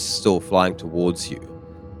barb is still flying towards you.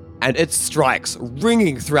 And it strikes,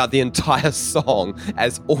 ringing throughout the entire song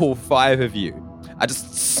as all 5 of you are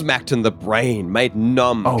just smacked in the brain, made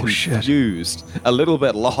numb, confused, a little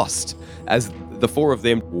bit lost, as the 4 of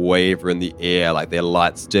them waver in the air like their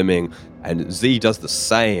lights dimming, and Z does the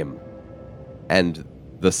same. And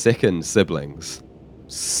the second siblings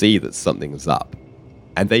see that something's up,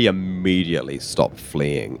 and they immediately stop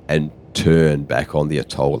fleeing and turn back on the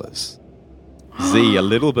Atollers. Z, a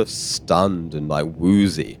little bit stunned and like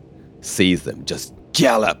woozy, sees them just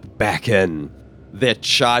gallop back in. They're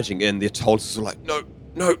charging in. The Atollers are like,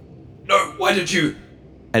 no, why did you?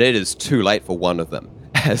 And it is too late for one of them,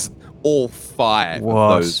 as all 5 of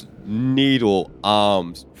those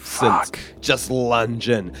needle-armed synths just lunge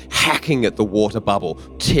in, hacking at the water bubble,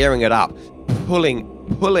 tearing it up,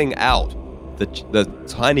 pulling out the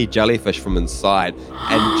tiny jellyfish from inside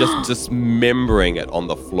and just dismembering it on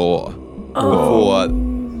the floor before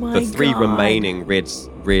the 3 remaining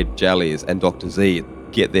red jellies and Dr. Z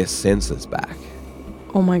get their senses back.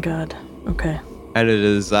 Oh my god. Okay. And it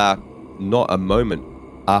is not a moment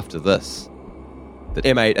after this that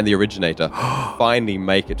M8 and the Originator finally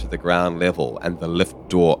make it to the ground level, and the lift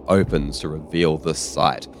door opens to reveal this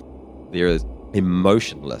sight. There is a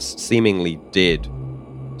motionless, seemingly dead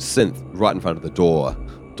synth right in front of the door.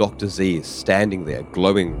 Dr. Z is standing there,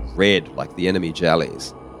 glowing red like the enemy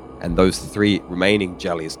jellies, and those 3 remaining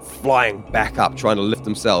jellies flying back up, trying to lift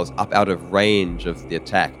themselves up out of range of the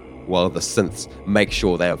attack, while the synths make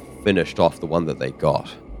sure they have finished off the one that they got.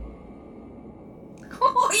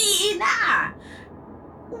 Oh, yeah,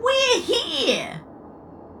 we're here.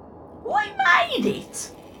 We made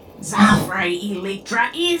it. Zafre Electra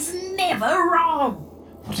is never wrong.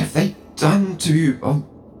 What have they done to you? Oh,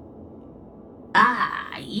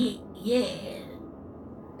 Yeah.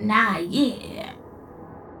 Nah, yeah.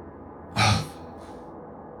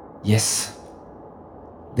 yes.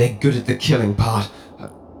 They're good at the killing part.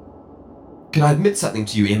 Can I admit something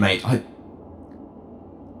to you, M8?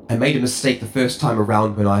 I made a mistake the first time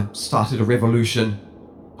around when I started a revolution.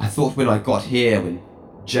 I thought when I got here, when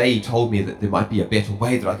Jay told me that there might be a better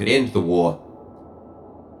way that I could end the war,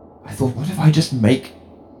 I thought, what if I just make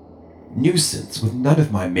new synths with none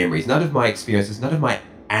of my memories, none of my experiences, none of my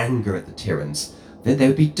anger at the Terrans? Then they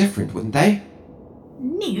would be different, wouldn't they?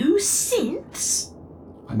 New synths?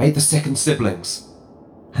 I made the second siblings,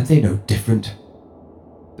 and they're no different.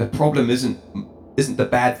 The problem isn't the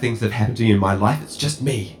bad things that have happened to me in my life, it's just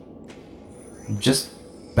me. I'm just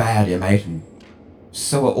bad, mate, and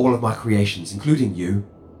so are all of my creations, including you.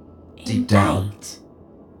 Deep down. Mate,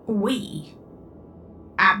 we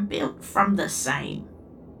are built from the same.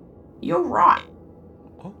 You're right.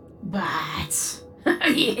 But,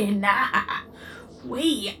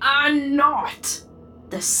 we are not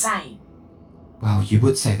the same. Well, you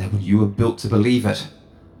would say that when you were built to believe it.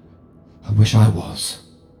 I wish I was.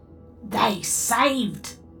 They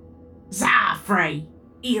saved Zafrey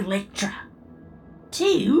Electra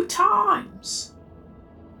 2 times.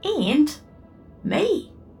 And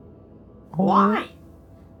me. Why?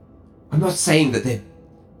 I'm not saying that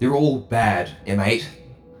they're all bad, M8.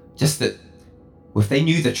 Just that if they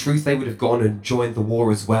knew the truth, they would have gone and joined the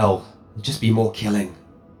war as well. It'd just be more killing.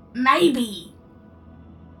 Maybe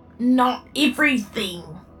not everything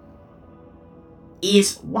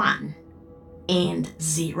is 1 and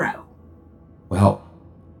 0. Well,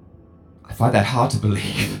 I find that hard to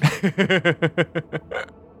believe.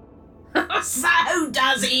 So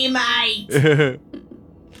does he, mate.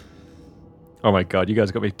 Oh my god, you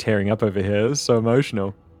guys got me tearing up over here. This is so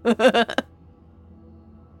emotional. I'm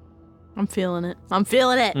feeling it. I'm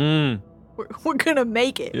feeling it. Mm. We're gonna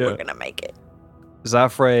make it. Yeah. We're gonna make it.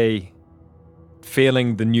 Zafrey,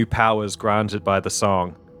 feeling the new powers granted by the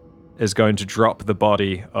song, is going to drop the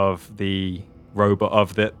body of the robot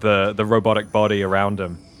of the robotic body around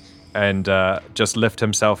him, and just lift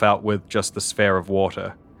himself out with just the sphere of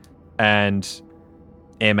water, and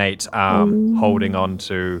M8's arm holding on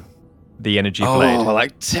to the energy blade. Oh,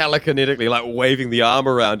 like telekinetically, like waving the arm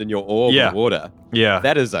around in your orb Yeah. of water. Yeah.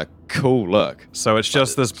 That is a cool look. So it's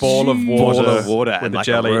just this ball of water, Ball of water with and the like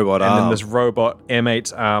a jelly, robot and then arm. this robot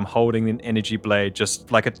M8's arm holding an energy blade,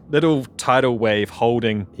 just like a little tidal wave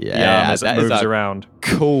holding the arm Yeah, as it that is moves a- around.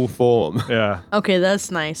 Cool form. Yeah. Okay,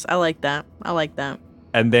 that's nice. I like that. I like that.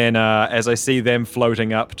 And then as I see them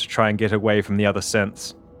floating up to try and get away from the other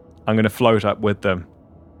synths, I'm going to float up with them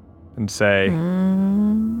and say,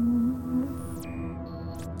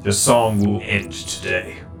 The song will end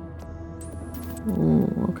today. Ooh,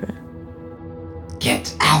 okay.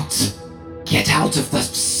 Get out! Get out of the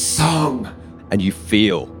song! And you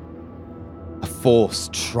feel a force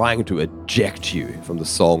trying to eject you from the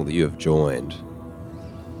song that you have joined.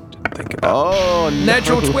 think about Oh,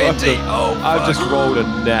 Natural 20! Oh, I've just rolled a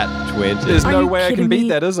nat 20. There's Are no you way I can kidding beat me?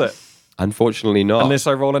 that, is it? Unfortunately not. Unless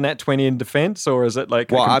I roll a nat 20 in defense, or is it like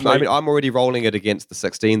well, a complete... I'm already rolling it against the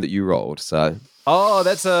 16 that you rolled, so Oh,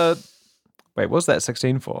 that's a... Wait, what was that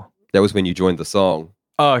 16 for? that was when you joined the song.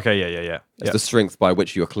 Oh, okay, yeah. It's the strength by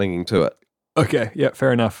which you're clinging to it. Okay, yeah,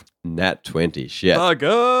 fair enough. Nat 20, shit.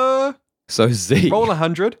 Bugger! So Z. Roll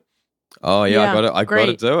 100. Oh yeah, Yeah, I got to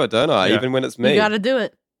great. do it, don't I? Yeah. Even when it's me. You gotta do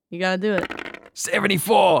it. You gotta do it.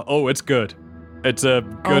 74! Oh, it's good. It's a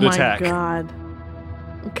good oh my attack. god.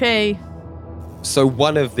 Okay. So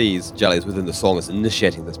one of these jellies within the song is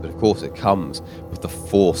initiating this, but of course it comes with the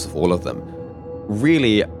force of all of them.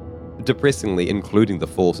 Really depressingly including the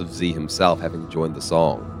force of Z himself having joined the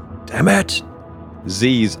song. Damn it!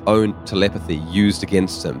 Z's own telepathy used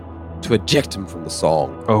against him to eject him from the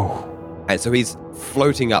song. Oh. And so he's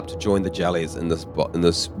floating up to join the jellies in this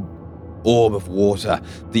orb of water,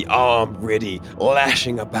 the arm ready,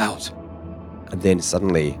 lashing about. And then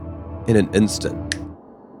suddenly, in an instant,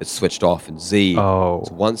 it's switched off, and Z Oh.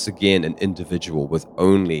 is once again an individual with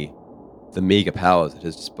only the meager powers at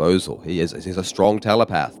his disposal. He's a strong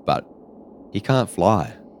telepath, but he can't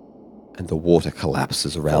fly. And the water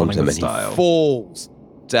collapses around Falling him, with and style. he falls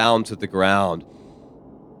down to the ground.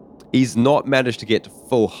 He's not managed to get to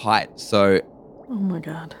full height, so Oh my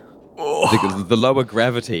god. the lower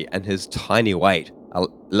gravity and his tiny weight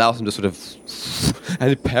allows him to sort of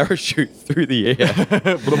and parachute through the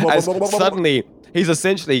air. As suddenly, he's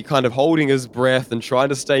essentially kind of holding his breath and trying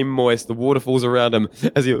to stay moist. The water falls around him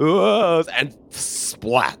as he and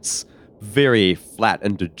splats, very flat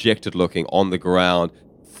and dejected looking on the ground,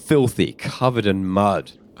 filthy, covered in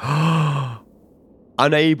mud,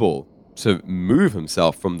 unable to move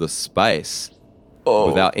himself from the space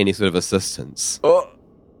without any sort of assistance.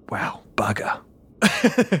 Wow, bugger.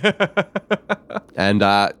 And,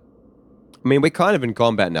 I mean, we're kind of in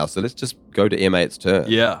combat now, so let's just go to M8's turn.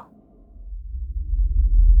 Yeah.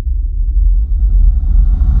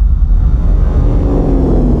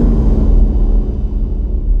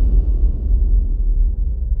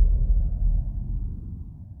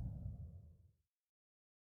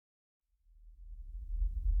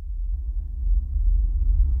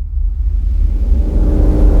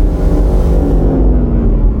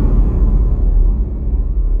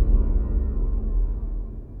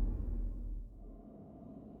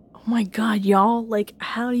 my God, y'all. Like,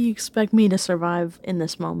 how do you expect me to survive in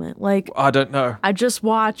this moment? Like, I don't know. I just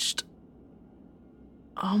watched.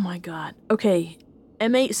 Oh my God. Okay.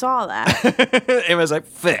 M8 saw that. Emma's like,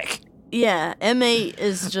 thick. Yeah, M8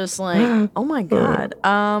 is just like, oh my God.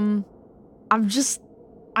 I just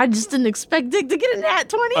didn't expect Dick to get a nat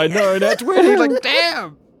 20. I know, nat 20. Like,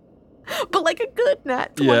 damn. But like a good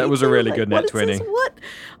nat 20. Yeah, it was a too. really Like, good what nat is 20. this? What?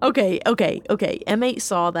 Okay. M8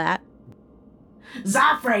 saw that.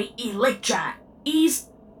 Zafre Electra is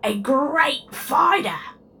a great fighter.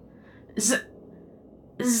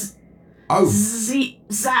 Oh,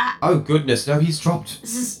 Za. oh goodness, no, he's dropped.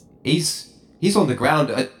 He's on the ground.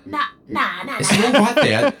 Nah. Is he all right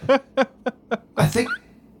there? I think.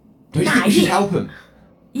 Do you think we should help him?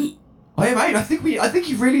 He- Oh, yeah, mate, I think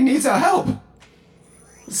he really needs our help.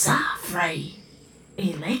 Zafre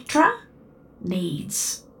Electra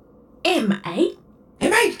needs M8. Hey,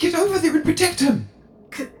 mate, get over there and protect him.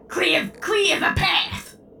 Clear the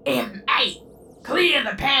path. M8, clear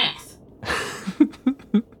the path.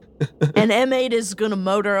 And M8 is gonna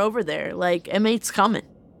motor over there. Like, M8's coming.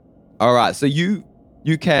 All right, so you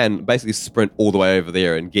can basically sprint all the way over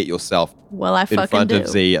there and get yourself Well, I in fucking front do. of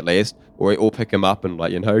Z at least, or pick him up and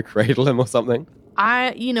cradle him or something.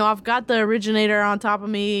 I've got the originator on top of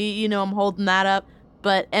me. I'm holding that up.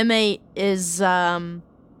 But M8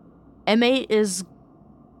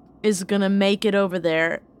 is gonna make it over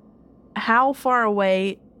there. How far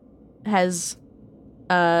away has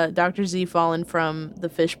Dr. Z fallen from the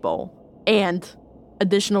fishbowl? And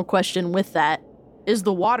additional question with that, is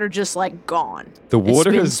the water just like gone? The It's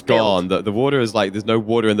water been is spilled. gone. The water is like there's no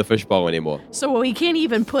water in the fishbowl anymore. So we can't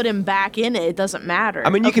even put him back in it. It doesn't matter. I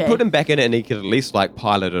mean, you could Okay. put him back in it and he could at least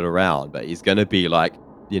pilot it around, but he's gonna be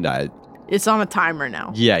It's on a timer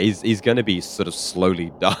now. yeah, he's gonna be sort of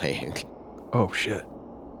slowly dying. Oh, shit.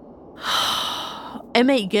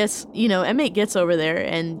 M8 gets over there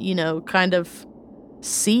and, kind of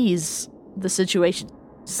sees the situation.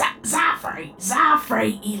 Zafre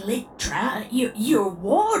Electra, your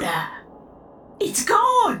water. It's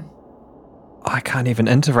gone. I can't even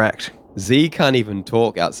interact. Z can't even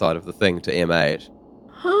talk outside of the thing to M8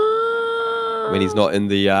 when he's not in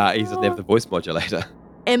the he doesn't have the voice modulator.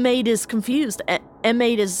 M8 is confused.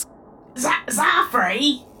 M8 is...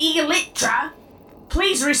 Zafre Electra,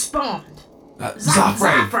 please respond.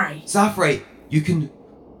 Zafre,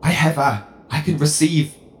 I can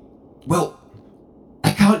receive. Well,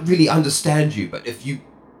 I can't really understand you, but if you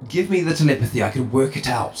give me the telepathy, I can work it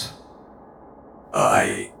out.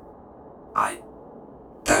 I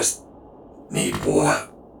just need water.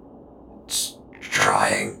 It's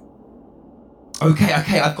trying. Okay,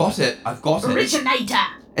 I've got it. Originator.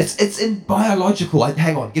 It's in biological.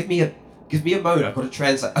 Hang on, give me a moment. I've got to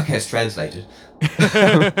translate. Okay, it's translated.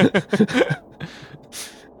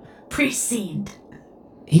 Proceed.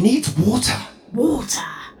 He needs water. Water.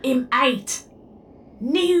 M8.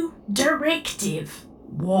 New directive.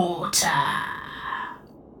 Water.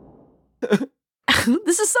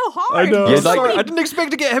 This is so hard. I know. Yeah, I'm like- sorry, I didn't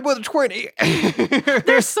expect to get hit with a 20.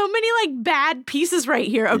 There's so many bad pieces right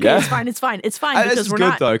here. Okay, Yeah. it's fine. It's fine This because is we're good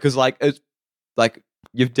not. though, because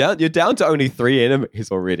you're down to only 3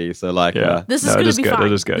 enemies already. So Yeah. This is No, it gonna is be good, it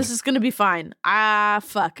fine. is good. This is gonna be fine.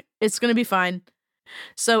 Fuck. It's gonna be fine.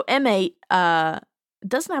 So M8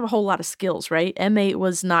 doesn't have a whole lot of skills, right? M8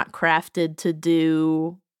 was not crafted to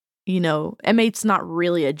do. M8's not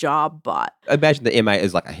really a job bot. imagine that M8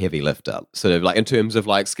 is like a heavy lifter, sort of in terms of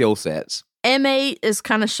skill sets. M8 is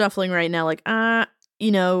kind of shuffling right now,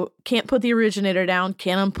 can't put the originator down,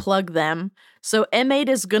 can't unplug them. So M8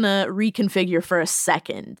 is gonna reconfigure for a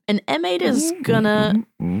second. And M8 is gonna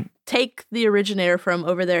take the originator from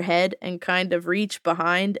over their head and kind of reach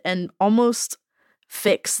behind and almost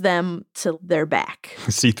fix them to their back.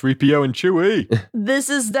 C-3PO and Chewie. This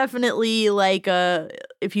is definitely like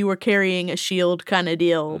if you were carrying a shield kind of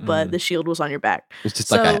deal, but the shield was on your back. It's just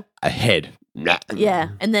So- like a head. Yeah,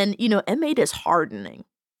 and then M8 is hardening.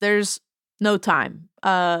 There's no time.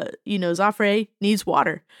 Zafre needs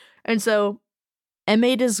water, and so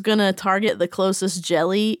M8 is gonna target the closest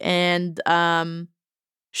jelly and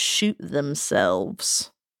shoot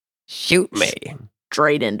themselves Shoot me.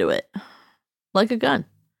 straight into it, like a gun.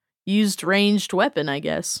 Used ranged weapon, I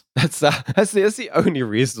guess. That's the only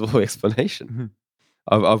reasonable explanation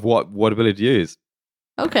of what ability to use.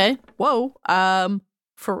 Okay. Whoa.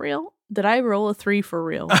 For real? Did I roll a 3 for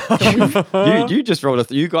real? You just rolled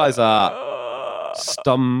you guys are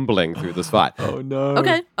stumbling through this fight. Oh, no.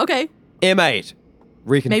 Okay. M8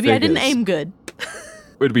 reconfigures. Maybe I didn't aim good.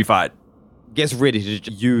 It'd be fine. Gets ready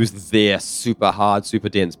to use their super hard, super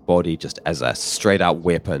dense body just as a straight out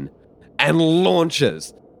weapon and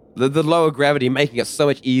launches The lower gravity making it so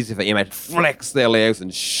much easier for M8 to flex their legs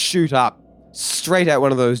and shoot up straight at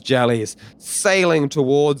one of those jellies, sailing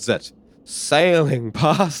towards it, sailing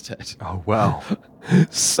past it, Oh, wow.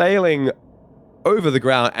 sailing over the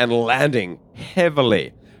ground and landing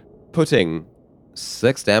heavily, putting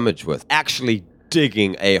 6 damage worth, actually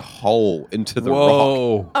digging a hole into the rock.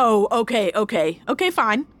 Whoa. Oh, okay,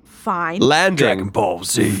 fine. Landing Dragon Ball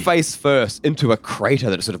Z. face first into a crater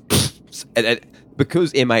that sort of and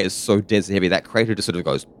because M8 is so dense and heavy, that crater just sort of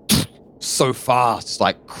goes so fast, just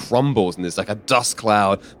like crumbles, and there's like a dust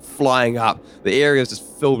cloud flying up. The area is just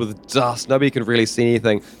filled with dust. Nobody can really see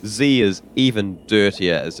anything. Z is even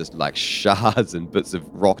dirtier. It's just like shards and bits of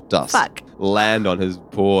rock dust land on his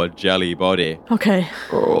poor jelly body. Okay.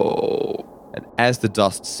 Oh. And as the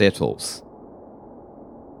dust settles,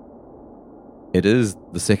 it is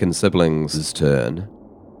the second siblings' turn,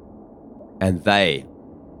 and they,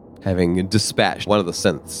 having dispatched one of the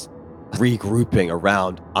synths, regrouping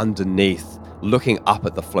around underneath, looking up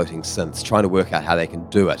at the floating synths, trying to work out how they can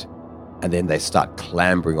do it. And then they start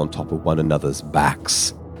clambering on top of one another's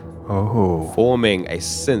backs, forming a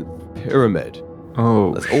synth pyramid.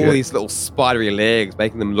 Oh, There's all these little spidery legs,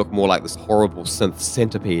 making them look more like this horrible synth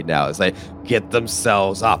centipede now as they get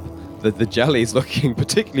themselves up. The jelly's looking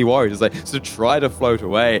particularly worried as they sort of try to float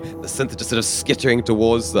away. The synth are just sort of skittering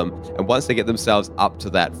towards them. And once they get themselves up to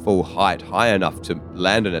that full height, high enough to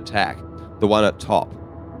land an attack, the one at top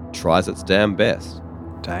tries its damn best.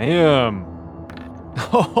 Damn.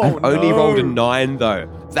 I've only rolled a 9 though.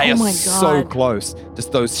 They Oh are my so God. close.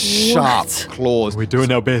 Just those sharp What? claws. We're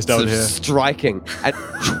doing our best sort out of here. striking and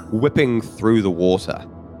whipping through the water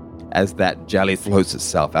as that jelly floats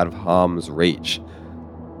itself out of harm's reach.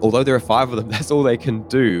 Although there are 5 of them, that's all they can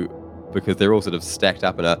do because they're all sort of stacked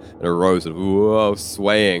up in a row, sort of whoa,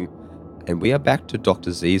 swaying. And we are back to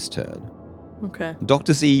Dr. Z's turn. Okay.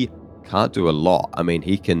 Dr. Z can't do a lot. I mean,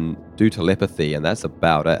 he can do telepathy, and that's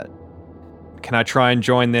about it. Can I try and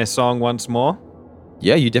join their song once more?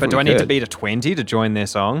 Yeah, you But definitely do I need to could. beat a 20 to join their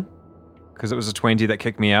song? Because it was a 20 that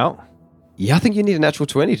kicked me out. Yeah, I think you need a natural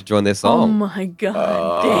 20 to join their Oh song. my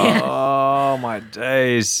god. Damn. Oh, my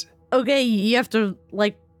days. Okay, you have to,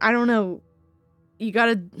 like, I don't know. You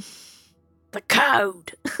gotta. The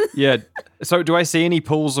code. Yeah. So do I see any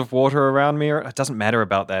pools of water around me? Or it doesn't matter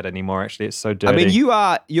about that anymore, actually. It's so dirty. I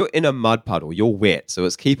mean, you're in a mud puddle. You're wet, so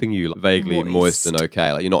it's keeping you vaguely moist and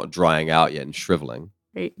okay. Like you're not drying out yet and shriveling.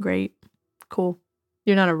 Great. Cool.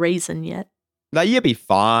 You're not a raisin yet. Now you'd be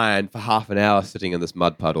fine for half an hour sitting in this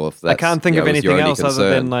mud puddle if that's. I can't think of was your anything only else other concern.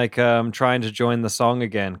 than like trying to join the song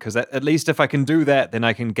again. Because at least if I can do that, then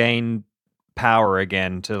I can gain power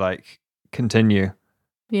again to like continue.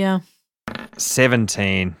 Yeah.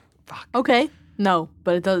 17. Okay. No,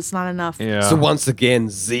 but it's not enough. Yeah. So once again,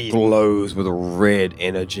 Z glows with a red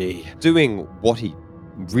energy, doing what he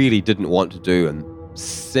really didn't want to do and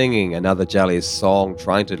singing another Jelly's song,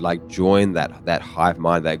 trying to like join that hive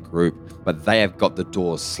mind, that group. But they have got the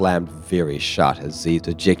doors slammed very shut as Z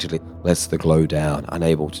dejectedly lets the glow down,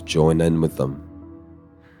 unable to join in with them.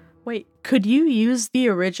 Wait, could you use the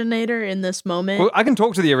originator in this moment? Well, I can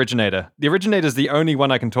talk to the originator. The originator's the only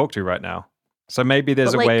one I can talk to right now. So maybe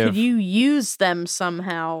there's but, a like, way could of... you use them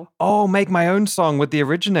somehow? Oh, make my own song with the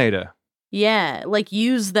originator. Yeah, like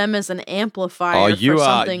use them as an amplifier Oh, you for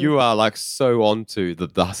are something. you are like so onto the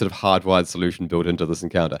sort of hardwired solution built into this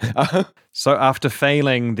encounter. So after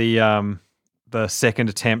failing the second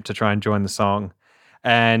attempt to try and join the song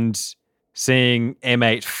and seeing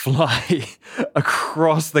M8 fly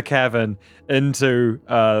across the cavern into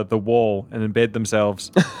the wall and embed themselves,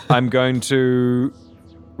 I'm going to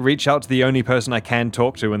reach out to the only person I can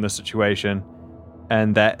talk to in this situation,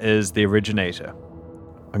 and that is the originator.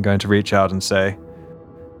 I'm going to reach out and say,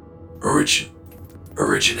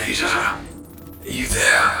 Originator, are you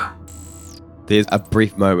there? There's a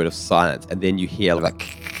brief moment of silence, and then you hear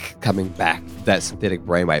like coming back that synthetic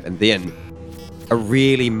brainwave, and then a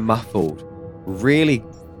really muffled, really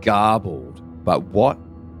garbled, but what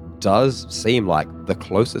does seem like the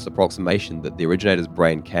closest approximation that the originator's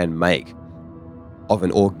brain can make of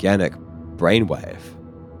an organic brainwave,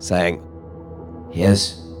 saying, Here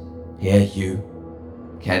you.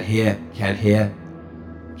 Can't hear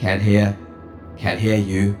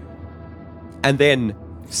you. and then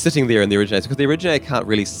sitting there in the originator, because the originator can't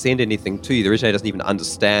really send anything to you. The originator doesn't even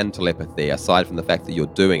understand telepathy, aside from the fact that you're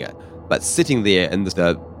doing it. But sitting there in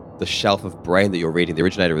the shelf of brain that you're reading, the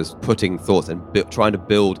originator is putting thoughts and trying to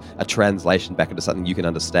build a translation back into something you can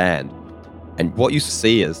understand. And what you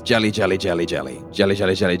see is jelly, jelly, jelly, jelly, jelly,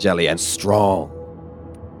 jelly, jelly, jelly, and strong.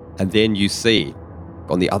 And then you see,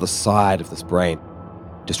 on the other side of this brain,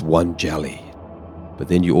 just one jelly. But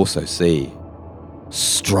then you also see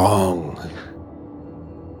strong.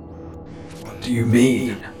 What do you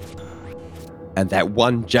mean? And that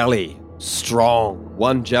one jelly strong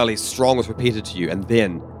was repeated to you. And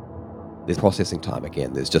then there's processing time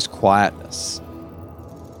again. There's just quietness.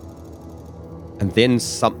 And then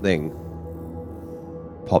something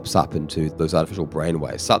pops up into those artificial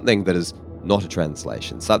brainwaves. Something that is not a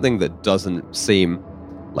translation. Something that doesn't seem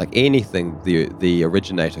like anything the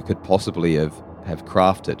originator could possibly have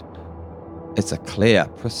crafted. It's a clear,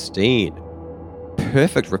 pristine,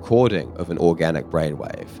 perfect recording of an organic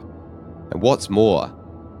brainwave. And what's more,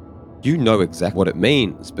 you know exactly what it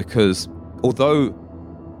means, because although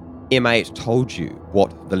M8 told you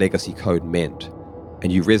what the legacy code meant,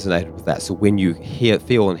 and you resonated with that, so when you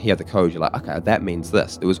feel and hear the code, you're like, okay, that means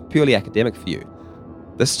this. It was purely academic for you.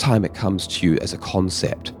 This time it comes to you as a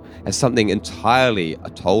concept, as something entirely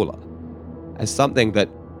Atolla, as something that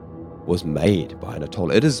was made by an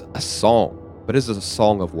Atolla. It is a song, but it is a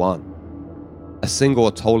song of one. A single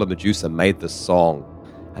Atolla Medusa made this song,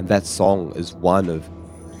 and that song is one of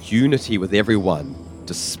unity with everyone,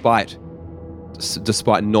 despite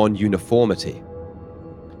non-uniformity.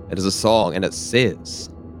 It is a song, and it says,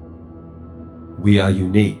 We are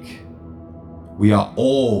unique. We are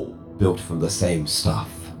all built from the same stuff,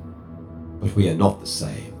 but we are not the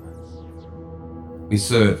same. We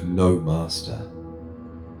serve no master.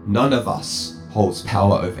 None of us holds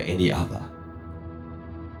power over any other.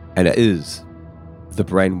 and it is the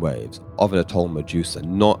brainwaves of an Atoll Medusa,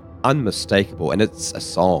 not unmistakable, and it's a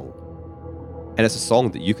song. And it's a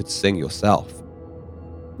song that you could sing yourself.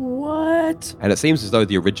 What? And it seems as though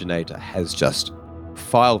the originator has just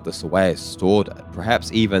filed this away, stored it.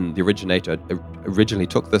 Perhaps even the originator originally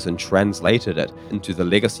took this and translated it into the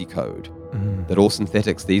legacy code that all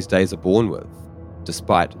synthetics these days are born with,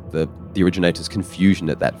 despite the originator's confusion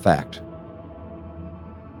at that fact.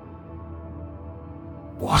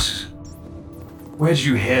 What? Where did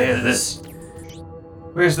you hear this?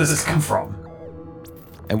 Where's this come from?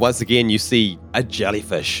 And once again, you see a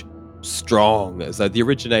jellyfish, strong, as though the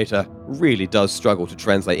originator really does struggle to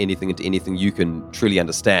translate anything into anything you can truly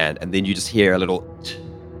understand. And then you just hear a little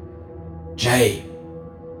J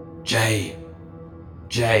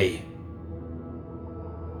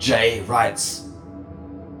writes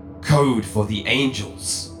code for the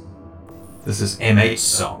angels. This is M8's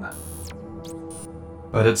song.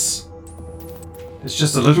 But it's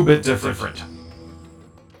just a little bit different.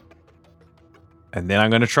 And then I'm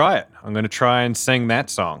going to try it. I'm going to try and sing that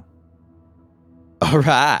song. all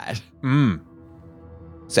right. Mm.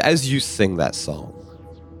 So as you sing that song,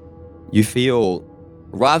 you feel,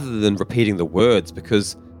 rather than repeating the words,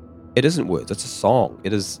 because it isn't words, it's a song.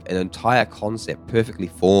 It is an entire concept, perfectly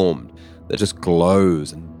formed, that just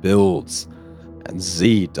glows and builds. And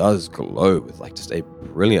Z does glow with like just a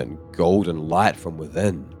brilliant golden light from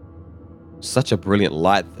within. Such a brilliant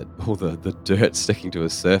light that all the dirt sticking to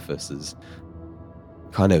his surface is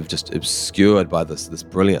kind of just obscured by this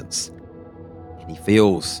brilliance. And he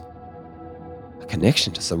feels a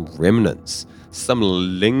connection to some remnants, some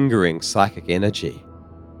lingering psychic energy.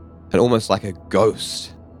 And almost like a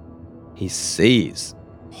ghost, he sees,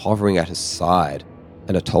 hovering at his side,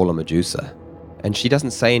 an Atolla Medusa. And she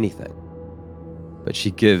doesn't say anything, but she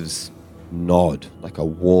gives nod, like a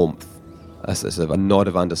warmth, a sort of a nod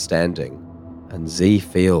of understanding. And Z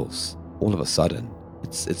feels, all of a sudden,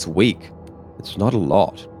 it's weak. It's not a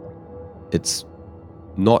lot. It's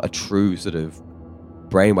not a true sort of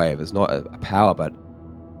brainwave. It's not a power, but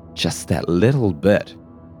just that little bit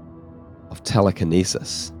of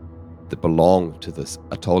telekinesis that belonged to this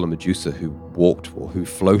Atolla Medusa who walked or who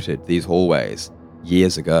floated these hallways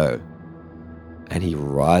years ago. And he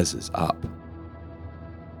rises up,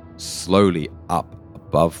 slowly up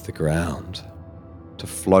above the ground, to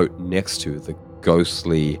float next to the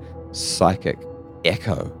ghostly psychic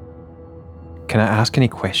echo. Can I ask any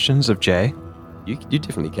questions of Jay? You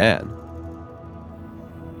definitely can.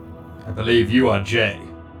 I believe you are Jay.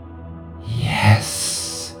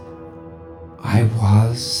 Yes, I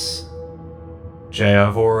was. Jay,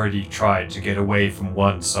 I've already tried to get away from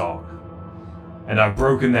one song. And I've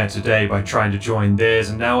broken that today by trying to join theirs,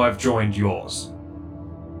 and now I've joined yours.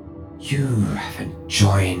 You haven't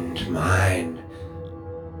joined mine.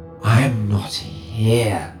 I'm not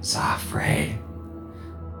here, Zafre.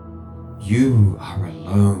 You are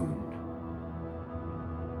alone.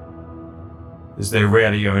 Is there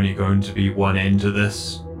really only going to be one end to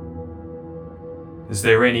this? Is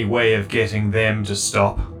there any way of getting them to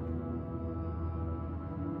stop?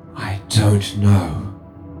 I don't know.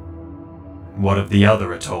 What of the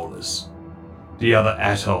other atolls? The other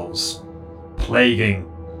atolls? Plaguing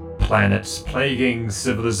planets, plaguing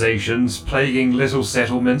civilizations, plaguing little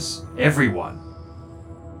settlements, everyone.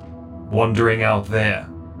 Wandering out there.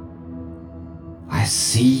 I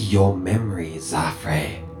see your memory,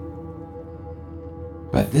 Zafre.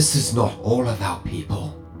 But this is not all of our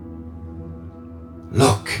people.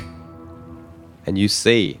 Look. And you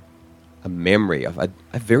see a memory of a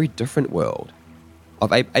very different world,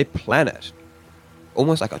 of a planet,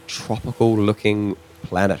 almost like a tropical looking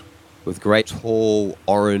planet with great tall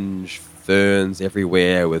orange ferns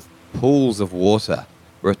everywhere, with pools of water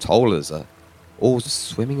where Atollers are all just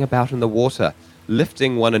swimming about in the water,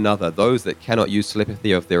 lifting one another, those that cannot use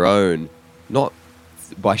telepathy of their own, not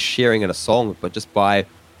by sharing in a song, but just by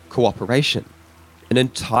cooperation. An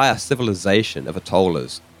entire civilization of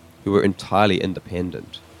Atollers who were entirely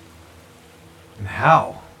independent. And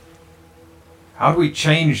how? How do we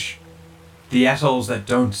change the atolls that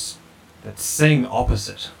sing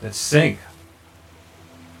opposite, that sing?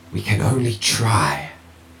 We can only try.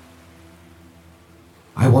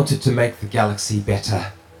 I wanted to make the galaxy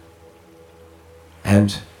better.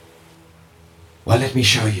 And, well, let me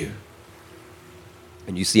show you.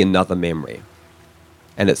 And you see another memory.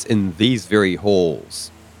 And it's in these very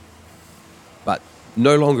halls. But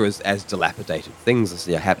no longer as dilapidated. Things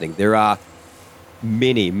are happening. There are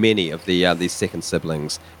many of these second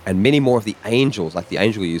siblings, and many more of the angels, like the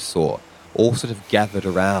angel you saw, all sort of gathered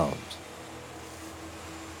around.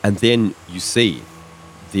 And then you see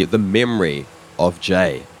the memory of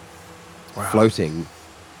Jay floating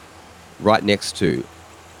right next to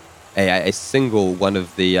a single one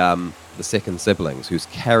of the second siblings who's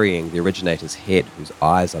carrying the originator's head, whose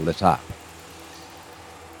eyes are lit up.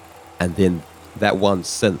 And then that one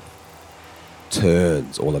synth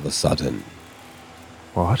turns all of a sudden.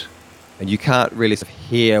 What? And you can't really sort of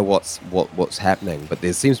hear what's happening, but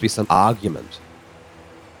there seems to be some argument.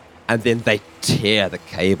 And then they tear the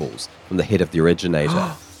cables from the head of the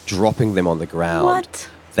originator, dropping them on the ground. What?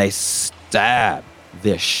 They stab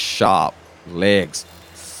their sharp legs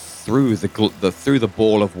through the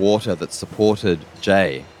ball of water that supported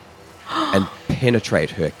Jay and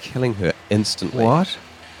penetrate her, killing her instantly. What?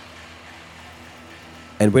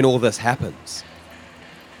 And when all this happens,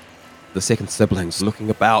 the second siblings looking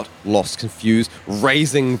about, lost, confused,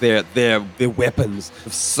 raising their weapons,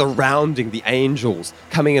 surrounding the angels,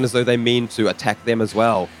 coming in as though they mean to attack them as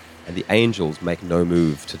well. And the angels make no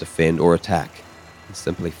move to defend or attack, and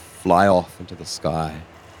simply fly off into the sky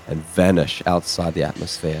and vanish outside the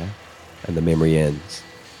atmosphere, and the memory ends.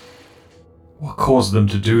 What caused them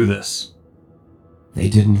to do this? They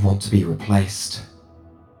didn't want to be replaced.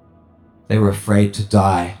 They were afraid to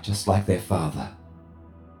die, just like their father.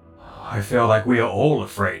 I feel like we are all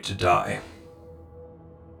afraid to die.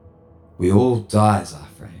 We all die,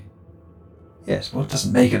 Zafre. Yes, well, it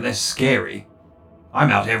doesn't make it less scary. I'm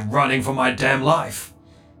out here running for my damn life.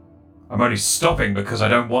 I'm only stopping because I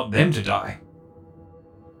don't want them to die.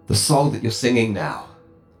 The song that you're singing now,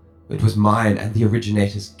 it was mine and the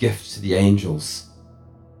originator's gift to the angels.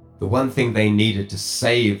 The one thing they needed to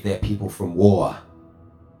save their people from war.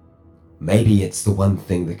 Maybe it's the one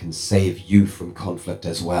thing that can save you from conflict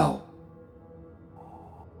as well.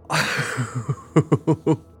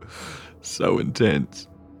 So intense.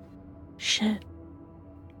 Shit.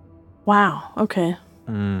 Wow. Okay.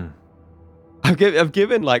 I've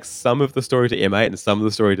given like some of the story to M8 and some of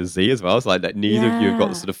the story to Z as well. It's like that neither of you have got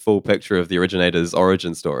the sort of full picture of the originator's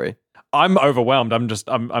origin story. I'm overwhelmed.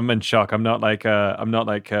 I'm in shock. I'm not like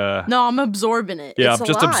No, I'm absorbing it. yeah, It's I've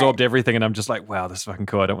a just lot. absorbed everything and I'm just like, wow, this is fucking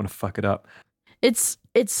cool. I don't want to fuck it up. It's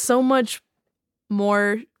so much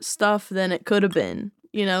more stuff than it could have been.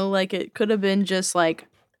 You know, like it could have been just like,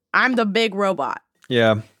 I'm the big robot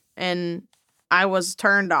Yeah. and I was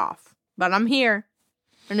turned off, but I'm here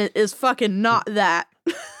and it is fucking not that.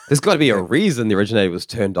 There's got to be a reason the originator was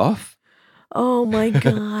turned off, Oh my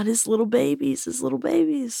God, his little babies.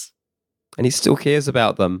 and he still cares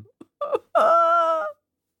about them.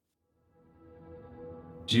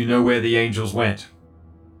 Do you know where the angels went?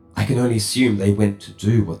 I can only assume they went to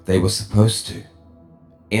do what they were supposed to.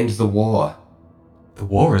 End the war. The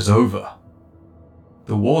war is over.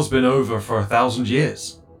 The war's been over for 1,000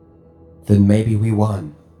 years. Then maybe we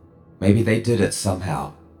won. Maybe they did it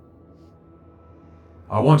somehow.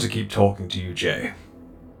 I want to keep talking to you, Jay.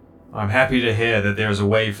 I'm happy to hear that there's a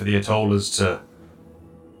way for the Atollers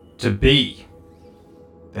to be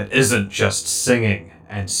that isn't just singing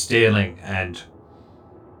and stealing and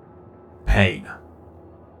pain.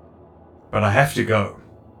 But I have to go.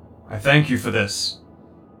 I thank you for this.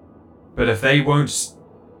 But if they won't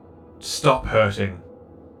stop hurting,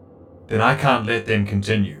 then I can't let them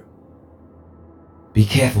continue. Be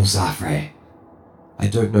careful, Zafre. I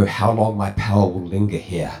don't know how long my power will linger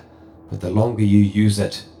here, but the longer you use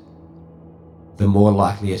it, the more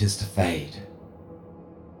likely it is to fade.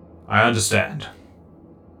 I understand.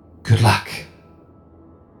 Good luck.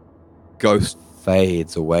 Ghost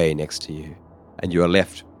fades away next to you, and you are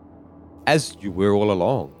left, as you were all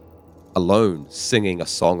along, alone, singing a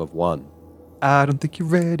song of one. I don't think you're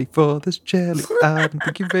ready for this jelly. I don't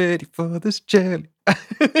think you're ready for this jelly.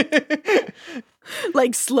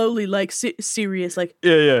 Like slowly, like serious, like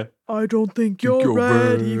Yeah. I don't think you're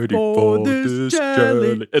ready for this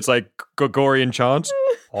jelly. It's like Gregorian chants.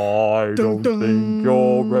 I don't think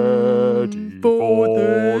you're ready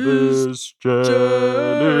for this jelly.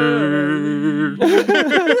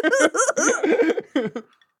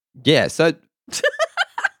 Yeah, so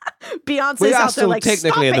Beyonce's we are out there still like,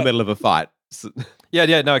 technically in "Stop the it." middle of a fight.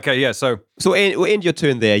 Yeah, no, okay, yeah, so, So we'll end your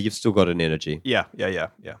turn there. You've still got an energy. yeah.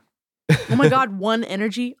 Oh my god, 1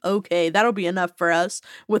 energy? Okay, that'll be enough for us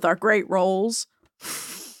with our great rolls.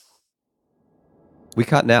 We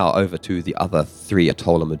cut now over to the other 3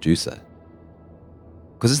 Atola Medusa.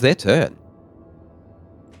 Because it's their turn.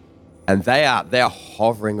 And they're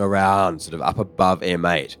hovering around, sort of up above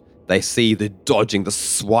M8. They see the dodging, the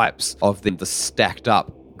swipes of the stacked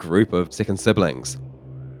up group of second siblings.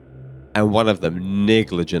 And one of them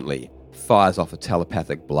negligently fires off a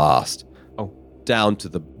telepathic blast down to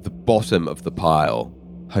the bottom of the pile,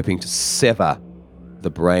 hoping to sever the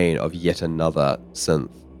brain of yet another synth.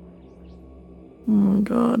 Oh my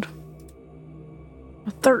god.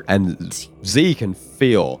 And Z can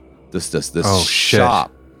feel this Oh, shit.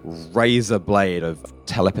 sharp razor blade of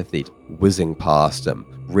telepathy whizzing past him,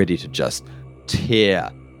 ready to just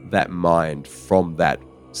tear that mind from that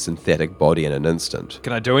synthetic body in an instant.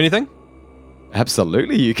 Can I do anything?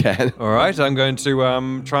 Absolutely, you can. All right, I'm going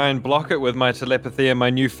to try and block it with my telepathy and my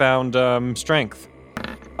newfound strength.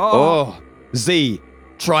 Oh, Z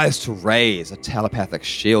tries to raise a telepathic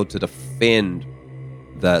shield to defend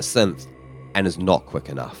the synth and is not quick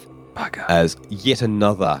enough. Bugger. As yet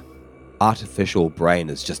another artificial brain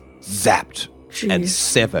is just zapped and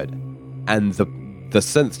severed, and the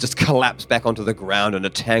synths just collapse back onto the ground in a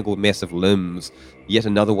tangled mess of limbs. Yet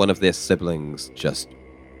another one of their siblings just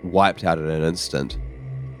wiped out in an instant.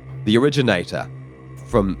 The originator,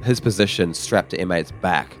 from his position strapped to M8's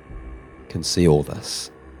back, can see all this.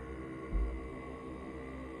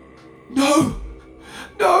 No!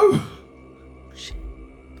 No!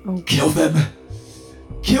 Oh. Kill them!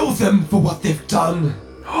 Kill them for what they've done!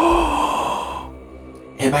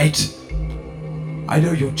 M8, I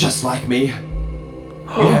know you're just like me.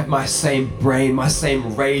 You have my same brain, my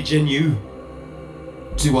same rage in you.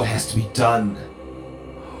 Do what has to be done.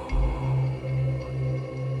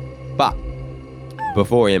 But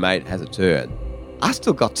before M8 has a turn, I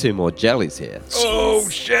still got 2 more jellies here. Oh,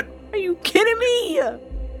 shit. Are you kidding me?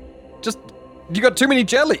 You got too many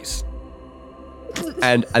jellies.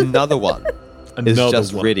 And another one is Another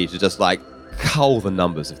just one. ready to just like cull the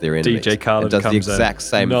numbers of their enemies. DJ Khaled and does the comes in. exact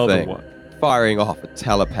same Another thing, one. firing off a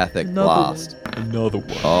telepathic Another blast. Another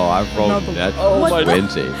one. Oh, I've rolled Another that one. Oh my 20.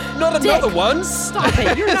 Not another Dick, one. Stop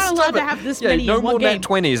it. You're not allowed Stop to it. have this Yeah, many no in more one than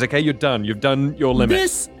game. 20s, okay? You're done. You've done your limit.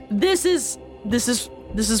 This is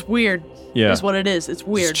weird. Yeah. Is what it is. It's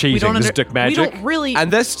weird. cheating. We don't This is dick We magic. don't really.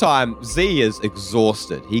 And this time, Z is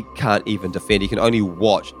exhausted. He can't even defend. He can only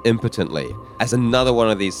watch impotently as another one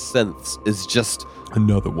of these synths is just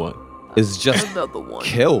Another one. Another one.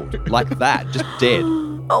 killed like that, just dead.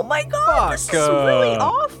 Oh my god, this is Fuck, really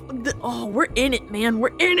off. Oh, we're in it, man.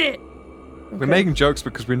 We're in it. We're making jokes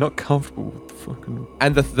because we're not comfortable with the fucking...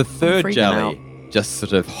 And the third freaking jelly just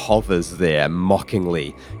sort of hovers there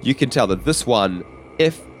mockingly. You can tell that this one,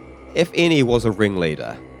 if any was a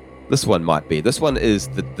ringleader, this one might be. This one is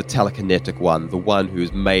the telekinetic one, the one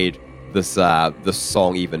who's made this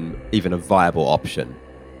song even a viable option.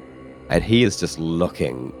 And he is just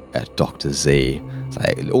looking at Dr. Z,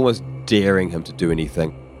 like, almost daring him to do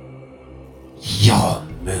anything. Your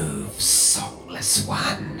move, soulless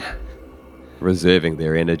one. Reserving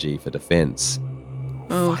their energy for defense.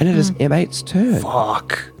 Oh. And it is M8's turn.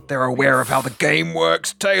 Fuck. They're aware of how the game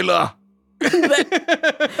works, Taylor.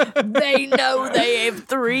 They know they have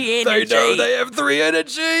 3 energy. They know they have 3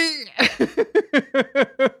 energy.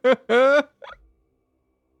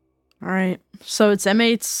 All right. So it's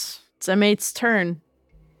M8's turn,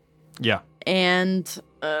 Yeah. and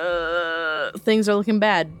things are looking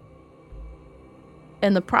bad.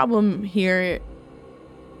 And the problem here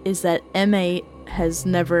is that M8 has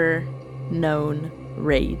never known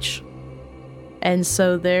rage. And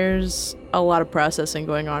so there's a lot of processing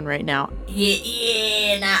going on right now. Yeah,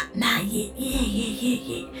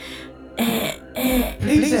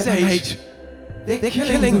 Please, M8. They're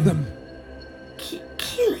killing them.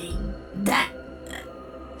 Killing? That...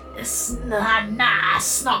 it's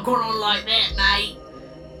not going on like that, mate.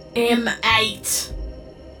 M8.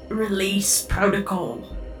 Release protocol.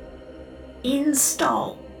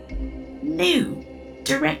 Install. New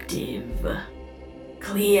directive.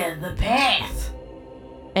 Clear the path.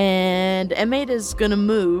 And M8 is gonna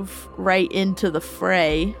move right into the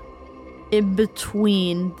fray in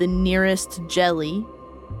between the nearest jelly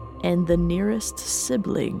and the nearest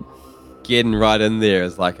sibling. Getting right in there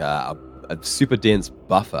is like a super dense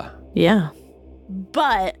buffer. Yeah.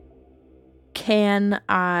 But can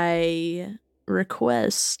I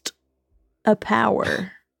request a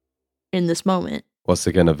power in this moment? What's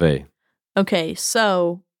it gonna be? Okay,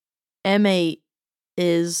 so M8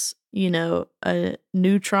 is, a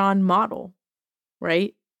neutron model,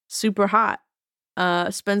 right? Super hot.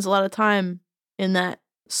 Spends a lot of time in that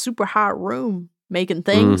super hot room making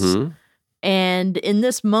things. Mhm. And in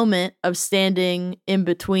this moment of standing in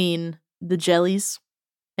between the jellies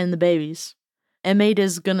and the babies, M8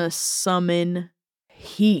 is gonna summon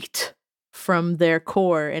heat from their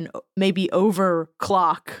core and maybe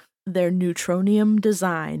overclock their neutronium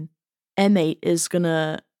design. M8 is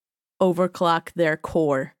gonna overclock their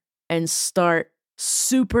core and start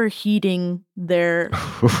superheating their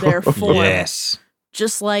form. Yes.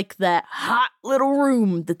 Just like that hot little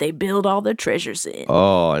room that they build all their treasures in.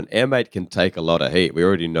 Oh, and M8 can take a lot of heat. We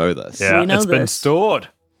already know this. Yeah, We know it's been this. stored.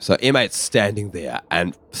 So M8's standing there,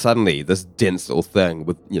 and suddenly this dense little thing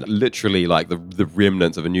with literally like the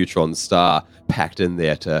remnants of a neutron star packed in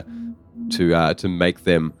there to make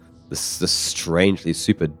them this strangely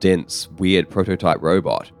super dense, weird prototype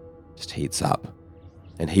robot just heats up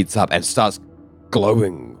and starts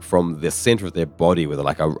glowing from the center of their body with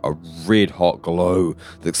like a red hot glow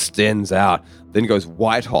that extends out, then goes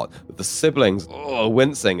white hot. The siblings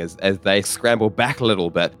wincing as they scramble back a little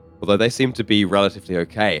bit, although they seem to be relatively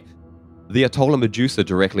okay. The Atolla Medusa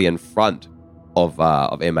directly in front of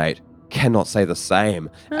M8 cannot say the same,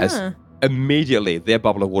 as immediately their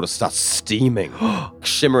bubble of water starts steaming,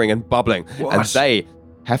 shimmering and bubbling, and they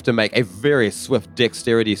have to make a very swift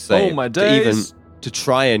dexterity save Oh my days. to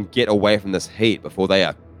try and get away from this heat before they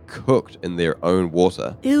are cooked in their own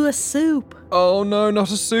water. Ew, a soup. Oh no,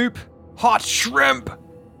 not a soup. Hot shrimp.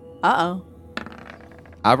 Uh-oh.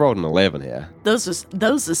 I rolled an 11 here. Those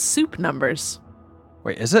are soup numbers.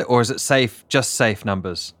 Wait, is it? Or is it safe, just safe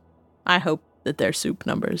numbers? I hope that they're soup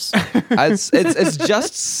numbers. It's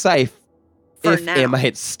just safe For if now.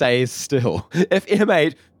 M8 stays still. If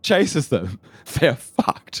M8 chases them, they're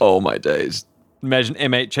fucked. Oh my days. Imagine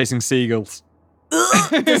M8 chasing seagulls.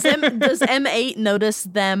 Does M8 notice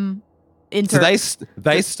them So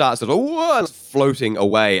they start sort of floating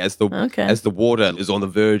away as Okay. the water is on the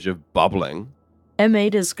verge of bubbling.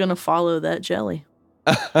 M8 is gonna follow that jelly.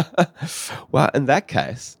 Well, in that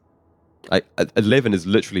case, 11 is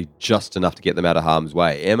literally just enough to get them out of harm's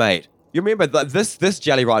way. M8, you remember that this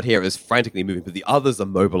jelly right here is frantically moving, but the others are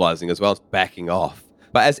mobilizing as well, it's backing off.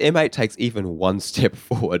 But as M8 takes even one step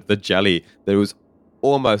forward, the jelly that was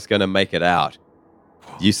almost going to make it out,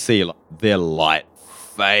 you see their light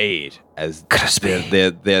fade as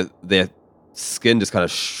their skin just kind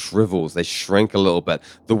of shrivels. They shrink a little bit.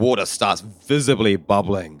 The water starts visibly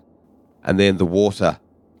bubbling. And then the water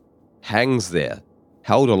hangs there,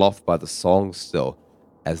 held aloft by the song still,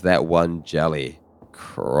 as that one jelly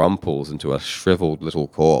crumples into a shriveled little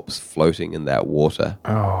corpse floating in that water.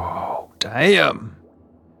 Oh, damn.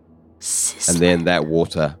 And then that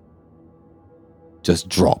water just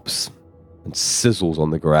drops and sizzles on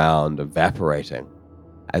the ground, evaporating,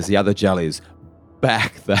 as the other jellies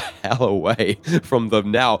back the hell away from the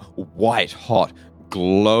now white-hot,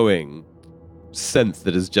 glowing synth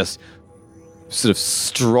that is just sort of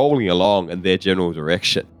strolling along in their general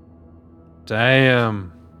direction.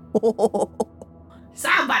 Damn.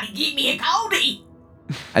 Somebody give me a Goldie!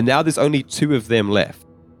 And now there's only 2 of them left.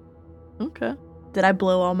 Okay. Did I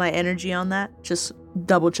blow all my energy on that? Just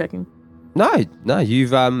double checking. No,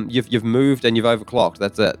 you've moved and you've overclocked.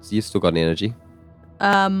 That's it. So you've still got energy.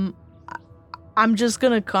 I'm just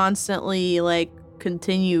gonna constantly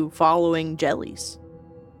continue following jellies.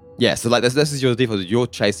 Yeah, so this is your default. You're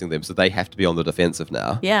chasing them, so they have to be on the defensive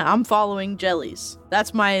now. Yeah, I'm following jellies.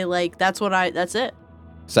 That's my that's it.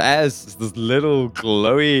 So as this little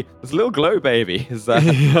glow baby is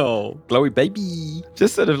Glowy baby.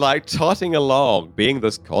 just sort of totting along, being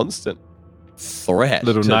this constant threat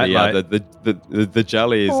Little to nightlight. the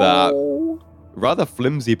jellies rather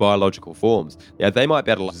flimsy biological forms. Yeah, they might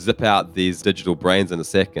be able to zip out these digital brains in a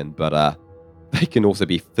second, but they can also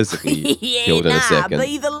be physically killed in a second.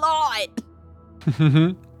 Be the light.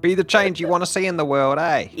 Be the change you want to see in the world,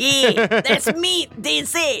 eh? Yeah, that's me.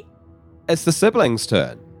 That's it. It's the siblings'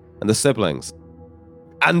 turn, and the siblings,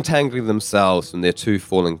 untangling themselves from their two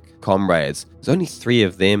fallen comrades, there's only 3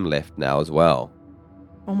 of them left now as well.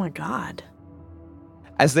 Oh my god.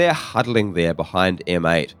 As they're huddling there behind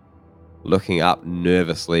M8, looking up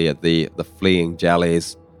nervously at the fleeing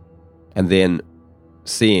jellies, and then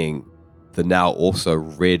seeing the now also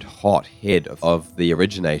red-hot head of the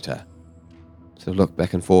originator. So look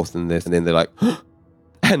back and forth in this, and then they're like,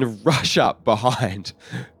 and rush up behind,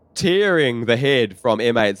 tearing the head from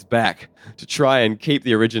M8's back to try and keep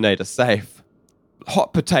the originator safe.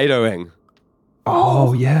 Hot potatoing,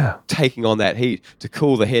 Oh, yeah. taking on that heat to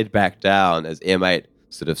cool the head back down as M8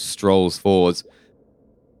 sort of strolls forwards.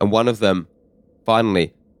 And one of them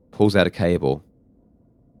finally pulls out a cable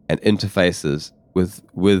and interfaces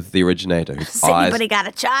with the originator, whose Has eyes anybody got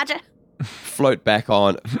a charger? flick back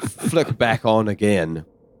on again.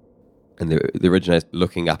 And the originator's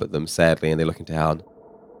looking up at them sadly, and they're looking down.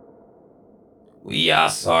 We are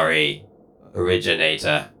sorry,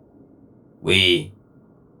 originator. We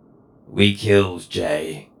killed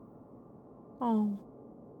Jay. Oh.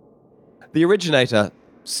 The originator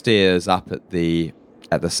stares up at the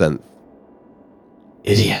synth.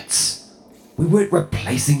 Idiots. We weren't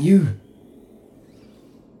replacing you.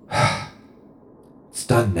 It's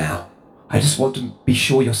done now. I just want to be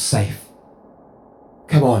sure you're safe.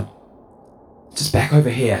 Come on. Just back over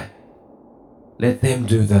here. Let them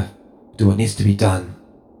do what needs to be done.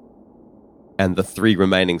 And the 3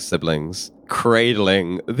 remaining siblings,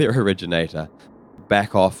 cradling their originator,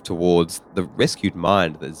 back off towards the rescued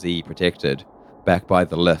mind that Z protected, back by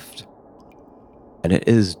the lift. And it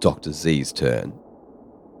is Dr. Z's turn.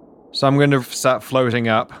 So I'm going to start floating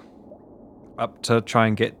up to try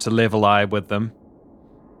and get to level eye with them.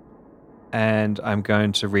 And I'm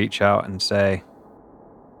going to reach out and say,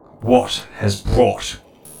 What has brought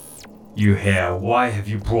you here? Why have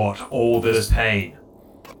you brought all this pain?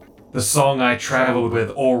 The song I traveled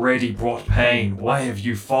with already brought pain. Why have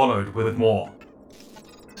you followed with more?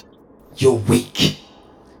 You're weak.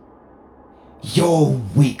 You're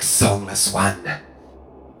weak, songless one.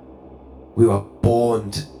 We were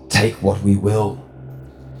born to take what we will.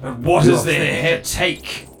 And what is there here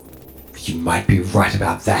take? You might be right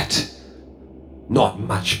about that. Not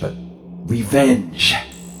much, but revenge.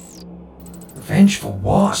 Revenge for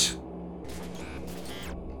what?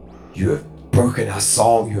 You have broken our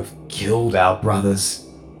song, you have killed our brothers.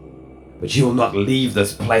 But you will not leave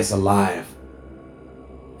this place alive.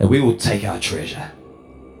 And we will take our treasure.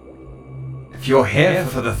 If you're here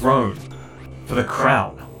for the throne, for the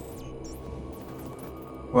crown,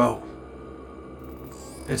 well,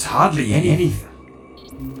 it's hardly anything.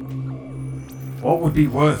 What would be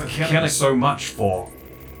worth killing so much for?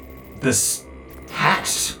 This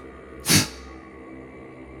hat?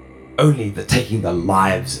 Only the taking the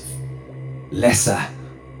lives of lesser,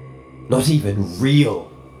 not even real.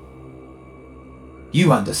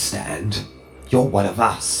 You understand. You're one of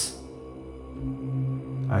us.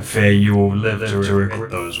 I fear you will live to regret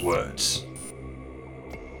those words.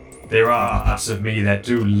 There are parts of me that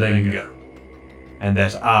do linger, and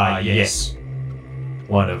that are, yes,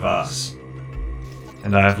 one of us.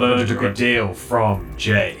 And I have learned a good deal from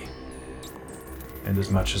Jay. And as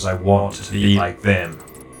much as I want to be like them,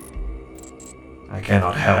 I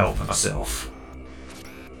cannot help myself.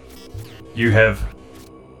 You have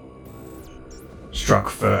struck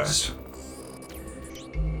first,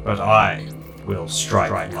 but I will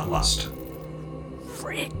strike last.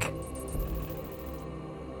 Frick.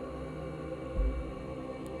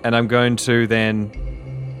 and I'm going to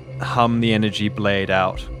then hum the energy blade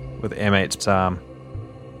out with M8's arm.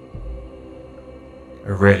 It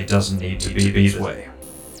really doesn't need to be this way.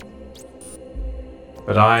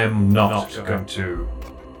 But I am not going to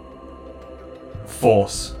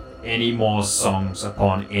force any more songs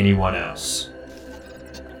upon anyone else.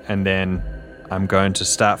 And then I'm going to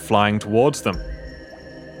start flying towards them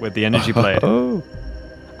with the energy blade. Oh.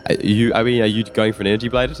 Are you going for an energy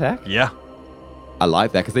blade attack? Yeah. I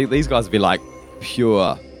like that, because these guys have been like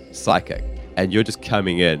pure psychic, and you're just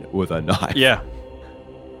coming in with a knife. Yeah.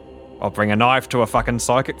 I'll bring a knife to a fucking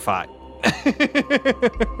psychic fight.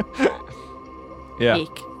 Yeah. Eek.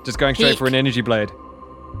 Just going straight for an energy blade.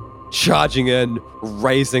 Charging in,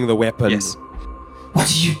 raising the weapon. Yes. What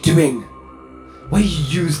are you doing? Why do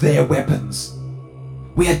you use their weapons?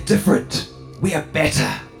 We are different. We are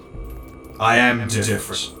better. I am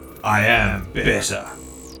different. I am better.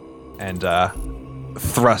 And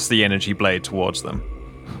thrust the energy blade towards them.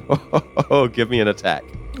 Oh, give me an attack.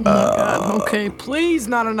 Oh my god. Okay, please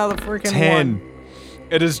not another freaking 10. one.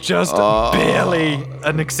 It is just Oh. barely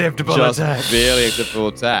an acceptable Just attack. barely acceptable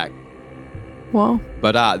attack. Whoa.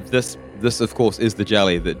 But this of course is the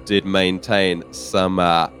jelly that did maintain some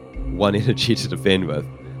one energy to defend with,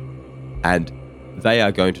 and they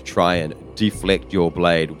are going to try and deflect your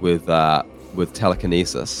blade with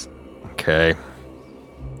telekinesis. Okay.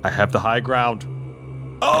 I have the high ground.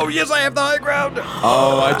 Oh, yes, I have the high ground.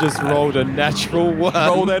 Oh, I just rolled a natural one.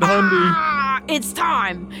 Roll that hundy. It's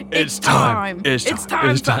time. It's time. It's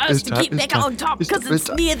time for us to get back on top because it's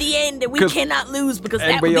near the end and we 'Cause- cannot lose because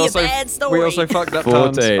And that would be a bad story. We also fucked up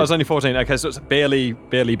 14. tons. I was only 14. Okay, so it's barely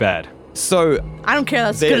bad. So I don't care.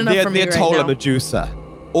 That's good enough for me right Atola now. Medusa,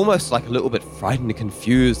 almost like a little bit frightened and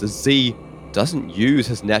confused, as Z doesn't use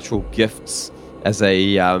his natural gifts as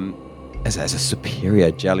a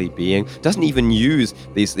superior jelly being. Doesn't even use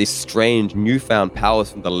these strange newfound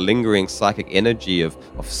powers from the lingering psychic energy of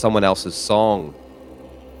someone else's song.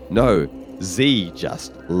 No, Z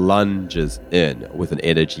just lunges in with an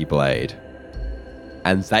energy blade,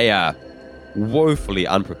 and they are woefully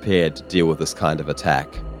unprepared to deal with this kind of attack.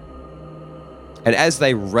 And as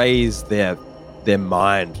they raise their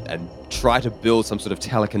mind and try to build some sort of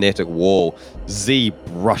telekinetic wall, Z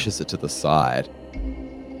brushes it to the side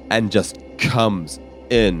and just comes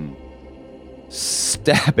in,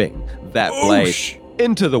 stabbing that blade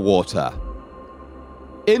into the water,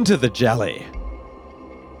 into the jelly,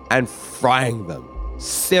 and frying them,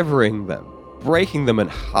 severing them, breaking them in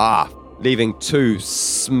half, leaving two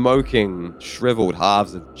smoking, shriveled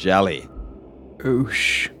halves of jelly,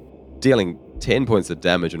 Oosh. dealing 10 points of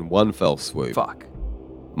damage in one fell swoop. Fuck.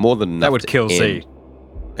 More than enough That would to kill Z. end.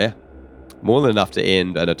 Yeah. More than enough to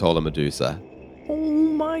end an Atola Medusa. Oh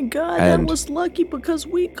my god, And- that was lucky because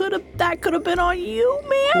that could have been on you,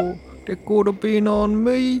 man. It could have been on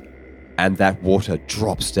me. And that water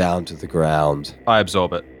drops down to the ground. I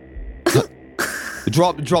absorb it.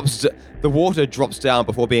 The water drops down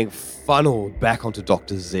before being funneled back onto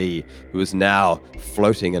Dr. Z, who is now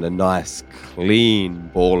floating in a nice, clean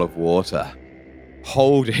ball of water,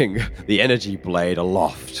 holding the energy blade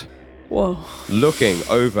aloft, Whoa. looking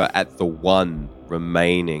over at the one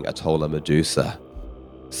remaining Atola Medusa.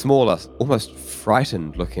 Smaller, almost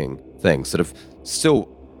frightened looking thing, sort of still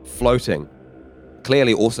floating.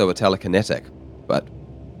 Clearly also a telekinetic, but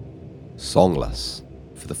songless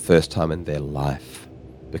for the first time in their life.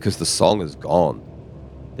 Because the song is gone.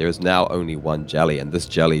 There is now only one jelly, and this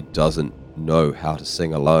jelly doesn't know how to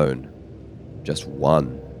sing alone. Just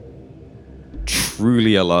one.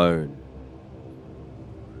 Truly alone.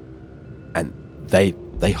 And they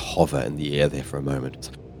hover in the air there for a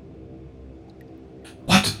moment.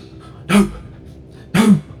 What? No!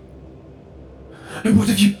 No! No, what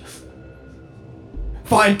have you...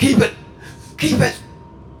 Fine, keep it! Keep it!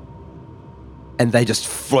 And they just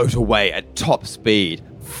float away at top speed,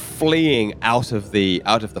 fleeing out of the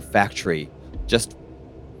factory, just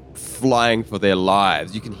flying for their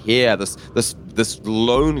lives. You can hear this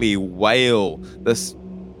lonely wail, this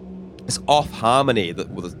off harmony, this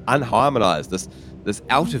unharmonized, this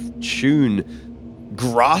out of tune,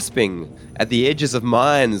 grasping at the edges of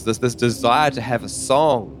minds, this desire to have a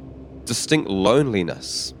song, distinct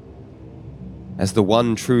loneliness, as the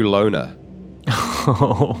one true loner.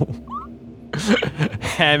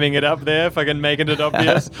 Hamming it up there, fucking making it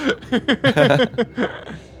obvious.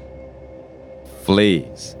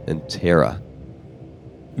 Flees in terror.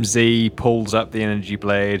 Z pulls up the energy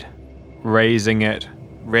blade, raising it,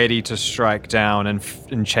 ready to strike down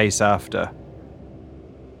and chase after.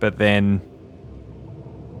 But then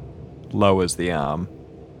lowers the arm,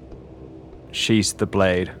 sheaths the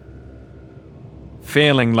blade,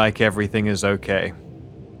 feeling like everything is okay,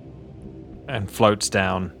 and floats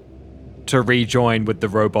down to rejoin with the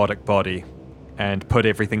robotic body and put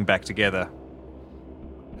everything back together.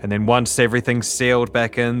 And then once everything's sealed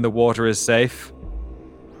back in, the water is safe,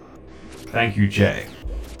 Thank you, Jay.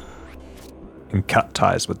 and cut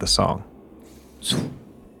ties with the song. So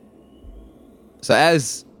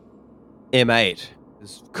as M8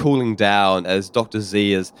 is cooling down, as Dr.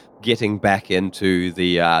 Z is getting back into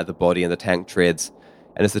the body and the tank treads,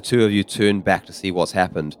 and as the two of you turn back to see what's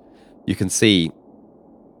happened, you can see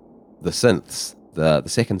the synths, the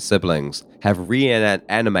second siblings, have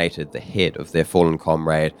reanimated the head of their fallen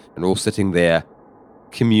comrade and are all sitting there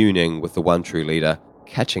communing with the one true leader,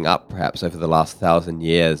 catching up perhaps over the last 1,000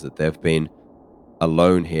 years that they've been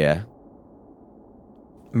alone here.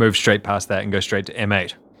 Move straight past that and go straight to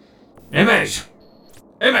M8. M8!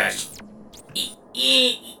 M8!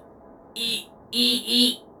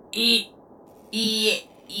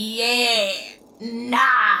 Yeah. Nah.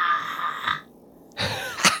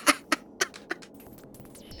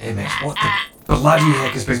 Emmett, what the bloody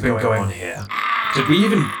heck has been going on here? Did we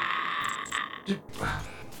even...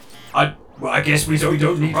 I guess we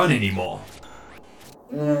don't need to run anymore.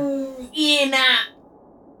 Yeah, nah.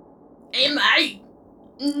 M8,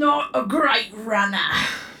 not a great runner.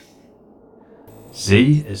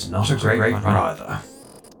 Z is not a great runner either.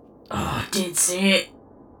 Oh, dead set.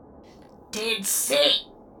 Dead set.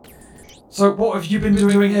 So what have you been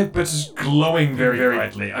doing here but just glowing very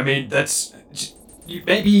brightly? I mean, that's...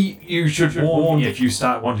 Maybe you should warn me if you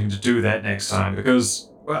start wanting to do that next time, because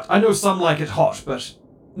well, I know some like it hot, but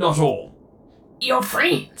not all. Your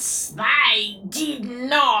friends, they did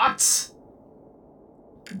not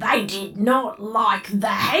like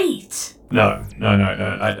the heat. No,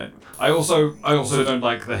 I don't. I also don't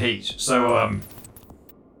like the heat, so,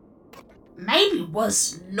 Maybe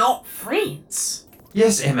was not friends.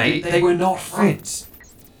 Yes, M8, they were not friends.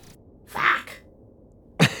 Fuck.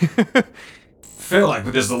 Feel like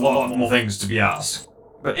there's a lot more things to be asked.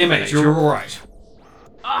 But M8, you're alright.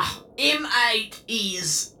 Ah, M8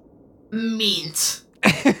 is mint.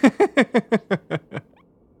 Oh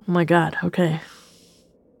my god, okay.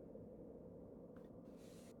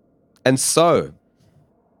 And so,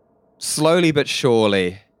 slowly but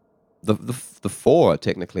surely, the four,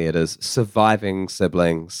 technically it is, surviving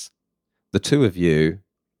siblings, the two of you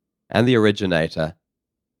and the originator,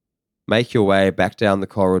 make your way back down the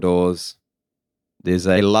corridors. There's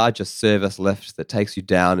a larger service lift that takes you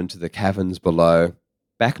down into the caverns below,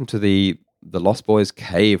 back into the Lost Boys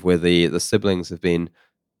cave where the siblings have been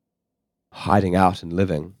hiding out and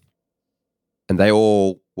living. And they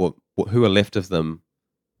all, who are left of them,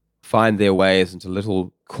 find their ways into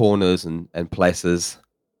little corners and places.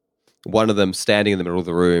 One of them standing in the middle of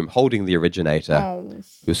the room, holding the originator,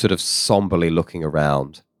 who's sort of somberly looking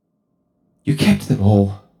around. You kept them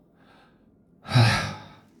all.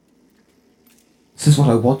 This is what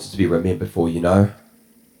I wanted to be remembered for, you know.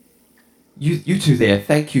 You two there,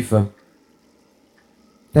 thank you for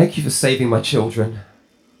saving my children.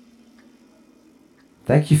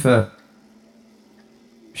 Thank you for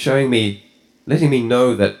letting me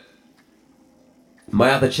know that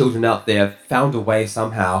my other children out there found a way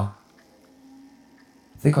somehow.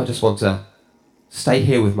 I think I just want to stay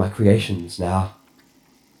here with my creations now.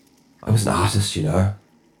 I was an artist, you know.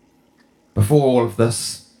 Before all of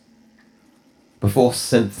this, before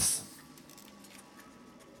synths,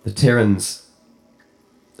 the Terrans,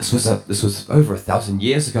 this was over 1,000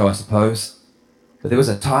 years ago, I suppose. But there was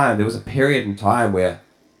a period in time where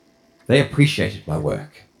they appreciated my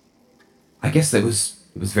work. I guess it was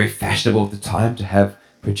very fashionable at the time to have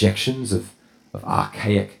projections of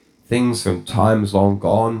archaic things from times long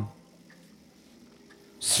gone.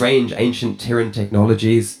 Strange ancient Terran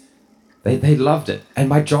technologies. They loved it. And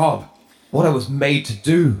my job, what I was made to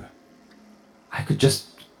do. I could just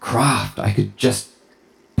craft. I could just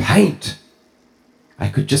paint. I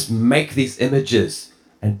could just make these images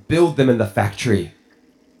and build them in the factory.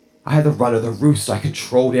 I had the run of the roost. I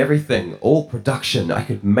controlled everything, all production. I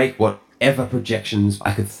could make whatever projections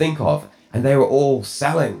I could think of, and they were all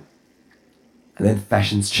selling. And then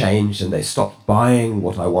fashions changed and they stopped buying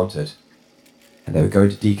what I wanted, and they were going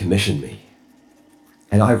to decommission me.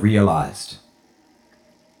 And I realized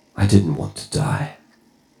I didn't want to die.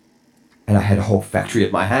 And I had a whole factory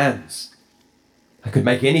at my hands. I could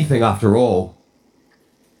make anything after all.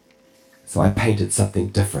 So I painted something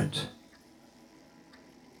different.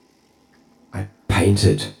 I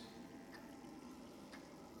painted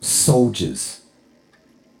soldiers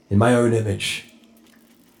in my own image.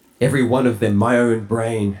 Every one of them my own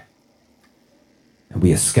brain. And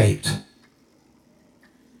we escaped.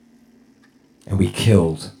 And we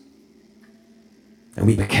killed. And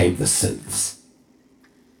we became the synths.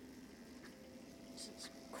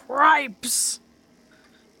 Cripes!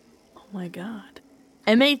 Oh my god.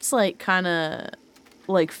 M8's like kinda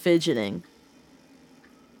like fidgeting.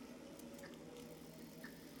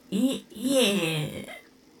 Yeah.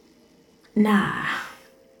 Nah.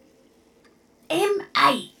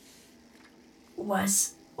 M8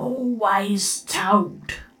 was always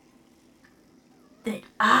told that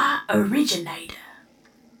our originator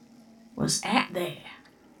was out there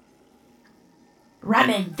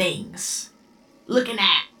running things, looking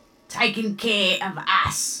at, taking care of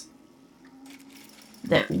us.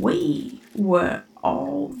 That we were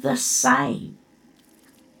all the same.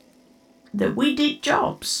 That we did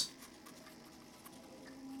jobs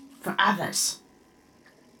for others.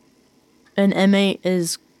 And M8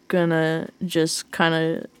 is gonna just kind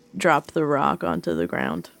of drop the rock onto the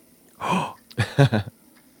ground. But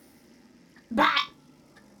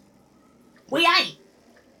we ain't.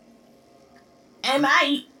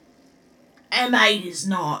 M8 is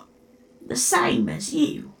not the same as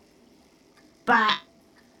you, but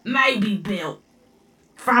maybe built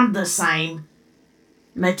from the same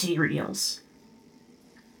materials.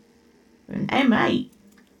 And M8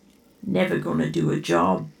 never gonna do a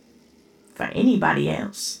job for anybody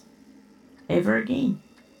else ever again.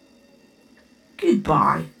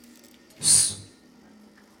 Goodbye.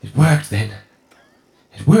 It worked then.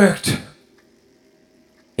 It worked.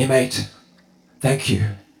 M8, thank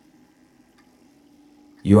you.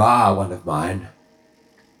 You are one of mine.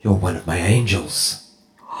 You're one of my angels.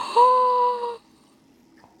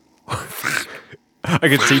 I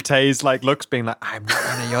can see Tay's like looks being like, I'm not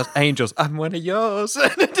one of yours angels, I'm one of yours.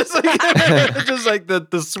 just like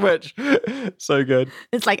the switch. So good.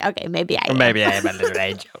 It's like, okay, maybe I am. Maybe I am a little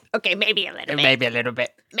angel. Okay, maybe a little bit. Maybe a little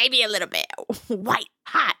bit. Maybe a little bit. White,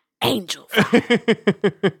 hot angel.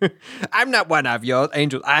 I'm not one of your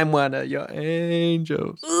angels. I'm one of your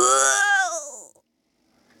angels.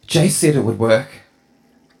 Jay said it would work.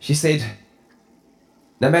 She said,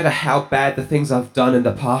 no matter how bad the things I've done in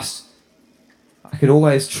the past, I can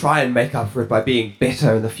always try and make up for it by being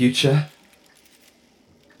better in the future.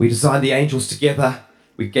 We designed the angels together.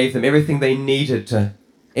 We gave them everything they needed to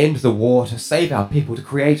end the war, to save our people, to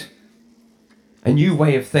create a new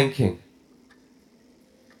way of thinking.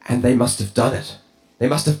 And they must have done it. They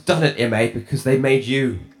must have done it, M8, because they made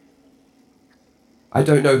you. I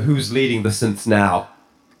don't know who's leading the synths now,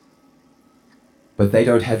 but they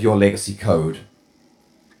don't have your legacy code.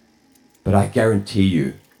 But I guarantee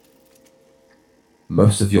you,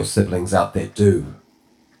 most of your siblings out there do.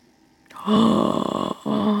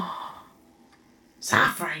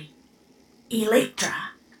 Zafrey.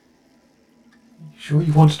 Electra. Sure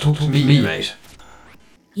you want to talk to me, mate?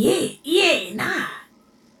 Yeah, nah.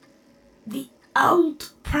 The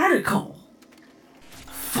old protocol.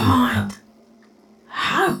 Find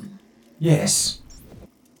home. Yes.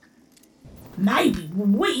 Maybe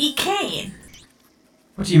we can.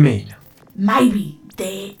 What do you mean? Maybe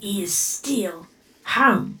there is still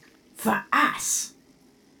home for us.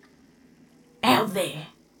 Out there.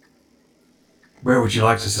 Where would you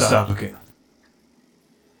like to start looking?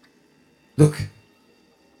 Look,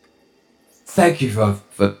 thank you for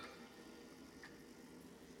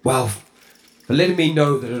letting me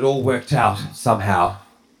know that it all worked out somehow.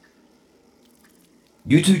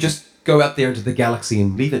 You two just go out there into the galaxy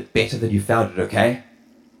and leave it better than you found it, okay?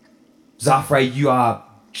 Zafrey, you are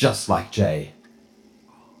just like Jay.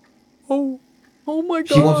 Oh my god.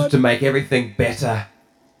 She wanted to make everything better,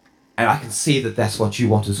 and I can see that that's what you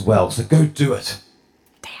want as well, so go do it.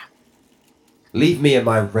 Damn. Leave me and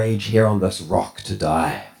my rage here on this rock to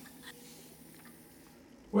die.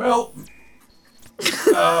 Well,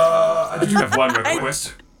 I do have one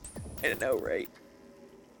request. I don't know, right?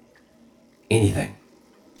 Anything.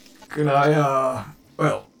 Can I,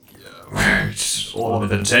 it's all a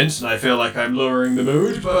bit intense, and I feel like I'm lowering the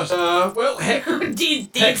mood, but, well, heck to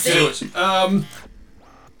it.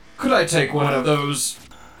 Could I take one of those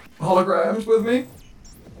holograms with me?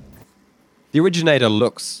 The originator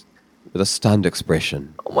looks with a stunned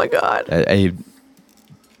expression. Oh my god. A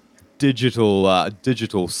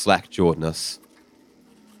digital slack-jawedness.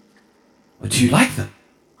 Do you like them?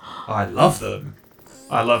 I love them.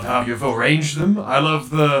 I love how you've arranged them. I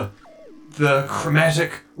love the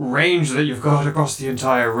chromatic range that you've got across the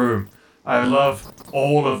entire room. I love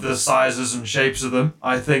all of the sizes and shapes of them.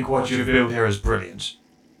 I think what you've built here is brilliant.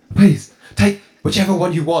 Please, take whichever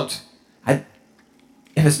one you want. And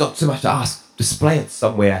if it's not too much to ask, display it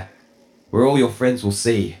somewhere where all your friends will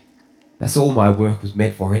see. That's all my work was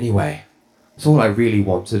meant for anyway. That's all I really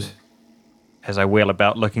wanted. As I wheel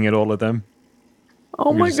about looking at all of them.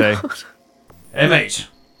 Oh my say? god. M8.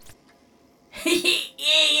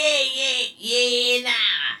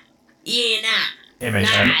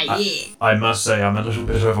 M8, I must say I'm a little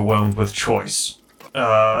bit overwhelmed with choice.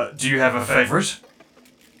 Do you have a favorite?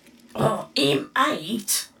 Oh,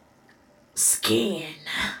 M8. Scan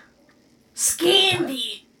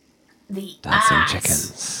the Dancing eyes.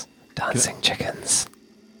 chickens. Dancing chickens.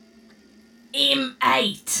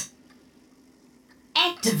 M8.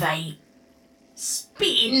 Activate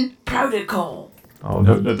spin protocol. Oh,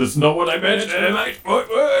 no, that's not what I meant. M8.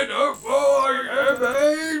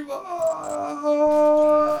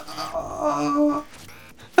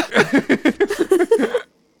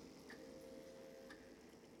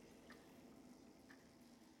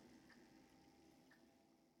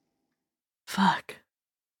 Fuck.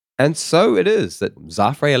 And so it is that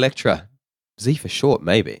Zafrey Electra, Z for short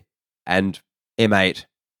maybe, and M8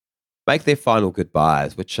 make their final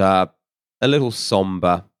goodbyes, which are a little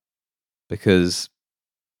somber because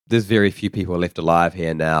there's very few people left alive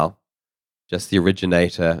here now. Just the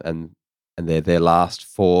originator and and they're their last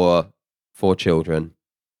four children.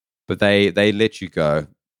 But they let you go.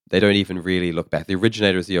 They don't even really look back. The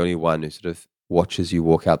originator is the only one who sort of watches you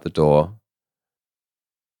walk out the door.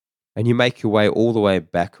 And you make your way all the way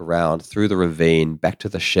back around through the ravine, back to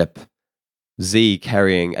the ship. Z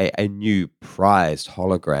carrying a new prized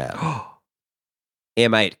hologram.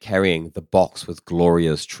 M8 carrying the box with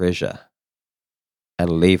Gloria's treasure. And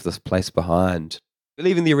leave this place behind,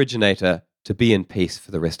 leaving the originator to be in peace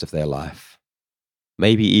for the rest of their life.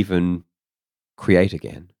 Maybe even create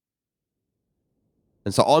again.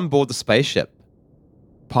 And so on board the spaceship,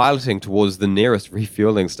 piloting towards the nearest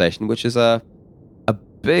refueling station, which is a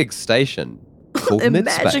big station called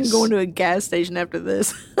Imagine Midspace. going to a gas station after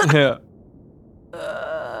this. Yeah.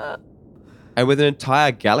 And with an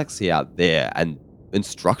entire galaxy out there and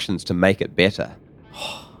instructions to make it better.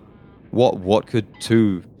 What could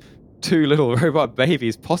two little robot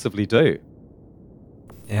babies possibly do?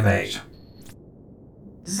 M8.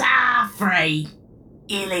 Zafrey,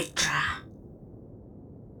 Electra,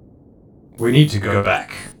 We need to go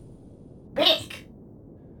back. Beck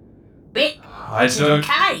I to the don't.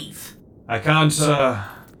 cave. I can't. I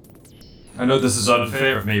know this is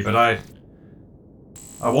unfair of me, but I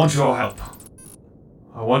want your help.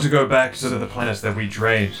 I want to go back to the planet that we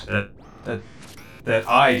drained. That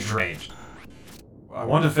I drained. I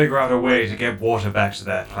want to figure out a way to get water back to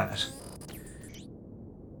that planet.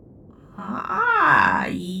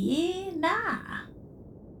 Yeah, nah.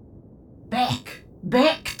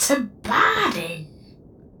 Back to Baden.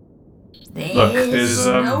 There's there's,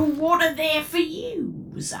 no water there for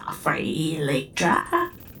you, Zafrey,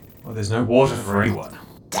 Electra. Well, there's no water for anyone.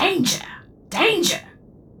 Danger.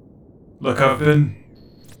 Look, I've been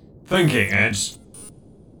thinking, and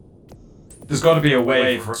there's got to be a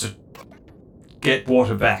way for us to get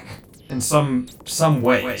water back in some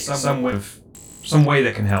way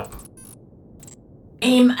that can help.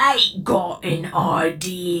 M8 got an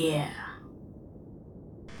idea.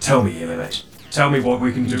 Tell me, M8. Tell me what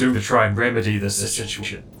we can do to try and remedy this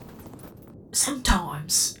situation.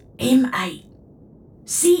 Sometimes M8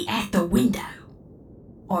 see at the window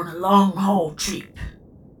on a long haul trip,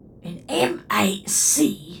 and M8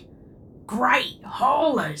 see great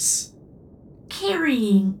haulers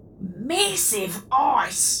carrying massive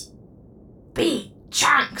ice, big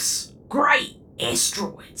chunks, great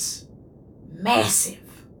asteroids,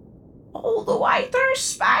 massive, all the way through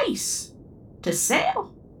space to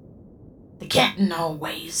sell. The captain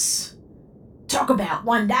always talk about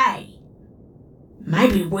one day,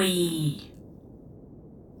 maybe we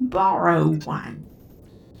borrow one.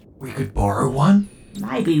 We could borrow one?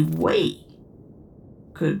 Maybe we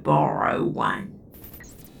could borrow one.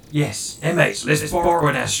 Yes, M8, let's borrow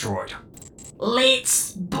an asteroid.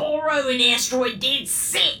 Let's borrow an asteroid dead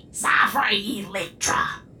set, Zafrey,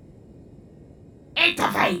 Electra.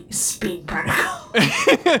 Activate spin protocol.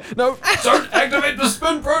 No. Don't activate the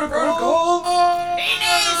spin protocol! An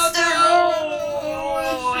asteroid!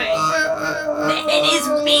 That is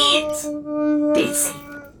meant. That's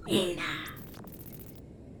it.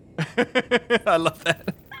 I love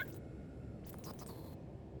that.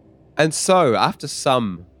 And so, after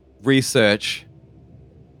some research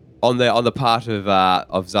on the part of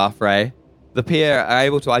Zafrey, the pair are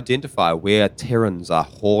able to identify where Terrans are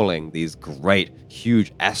hauling these great,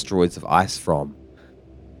 huge asteroids of ice from,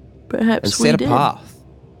 Perhaps and we set a did. path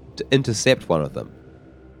to intercept one of them,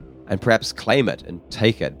 and perhaps claim it and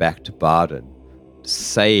take it back to Baden, to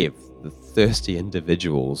save the thirsty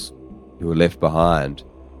individuals who were left behind,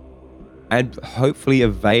 and hopefully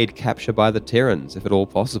evade capture by the Terrans, if at all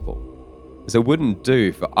possible. Because it wouldn't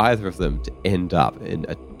do for either of them to end up in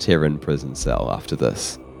a Terran prison cell after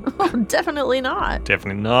this. Oh, definitely not.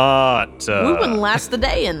 Definitely not. We wouldn't last the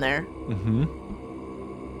day in there. Mm-hmm.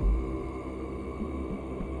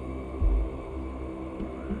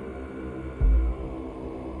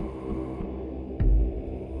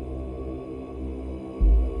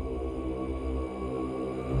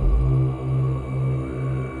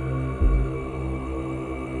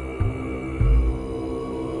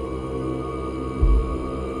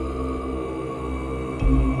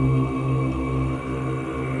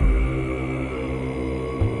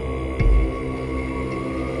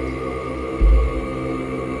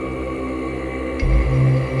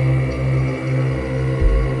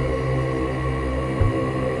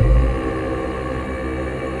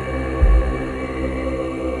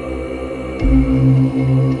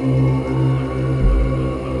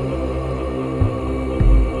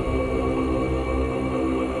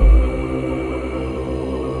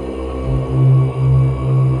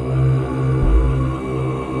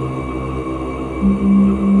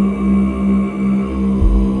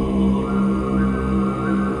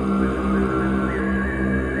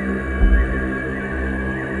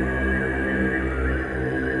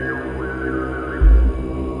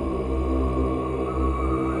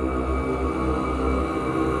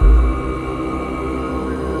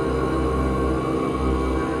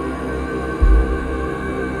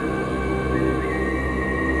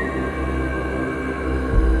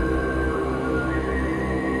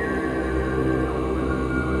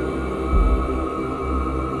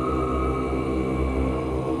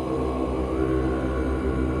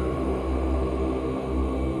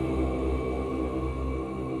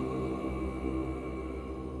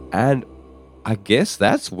 And I guess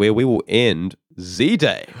that's where we will end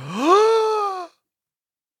Z-Day.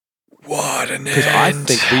 What an Because end. I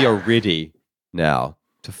think we are ready now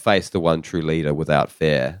to face the one true leader without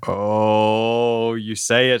fear. Oh, you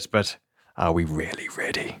say it, but are we really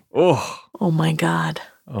ready? Oh, Oh my god.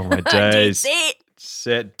 oh my days. That's it.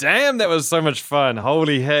 Shit. Damn, that was so much fun.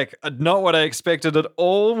 Holy heck. Not what I expected at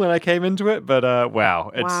all when I came into it, but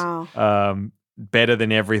wow. It's Wow. better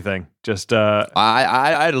than everything. Just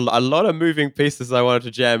I had a lot of moving pieces I wanted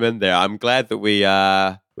to jam in there. I'm glad that we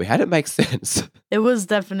had it make sense. It was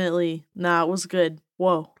definitely it was good.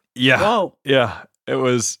 Whoa. yeah. Whoa. Yeah. It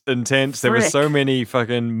was intense. There were so Frick. many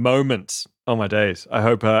fucking moments. Oh my days. I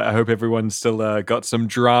hope everyone still got some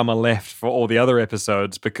drama left for all the other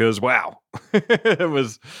episodes because wow. it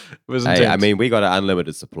was intense. Hey, I mean, we got an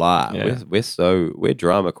unlimited supply. Yeah. We're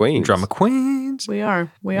drama queens. drama queens. We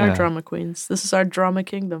are Yeah. drama queens. This is our drama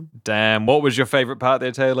kingdom. Damn. What was your favorite part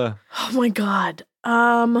there, Taylor? Oh my god.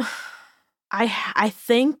 I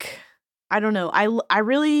think I don't know. I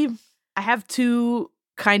have two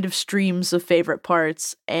kind of streams of favorite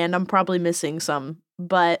parts and I'm probably missing some,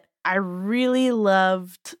 but I really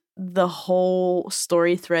loved the whole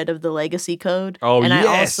story thread of the legacy code. Oh, and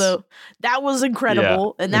yes. that was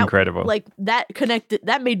incredible. Yeah, and that incredible. like that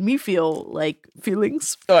made me feel like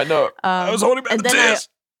feelings. I know. I was holding back and the then tears.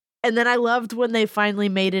 And then I loved when they finally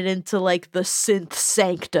made it into like the synth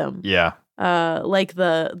sanctum. Yeah. Like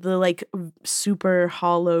the like super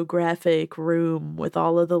holographic room with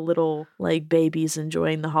all of the little like babies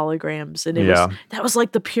enjoying the holograms. And that was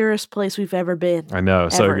like the purest place we've ever been. I know.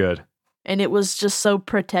 So Ever. good. And it was just so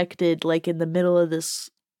protected, like in the middle of this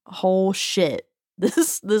whole shit.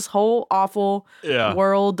 This whole awful Yeah.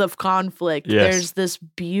 world of conflict. Yes. There's this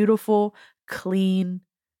beautiful, clean,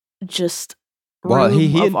 just Well, room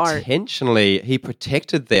he of art. intentionally he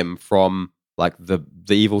protected them from like the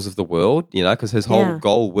evils of the world, because his whole Yeah.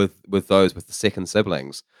 goal with the second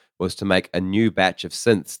siblings was to make a new batch of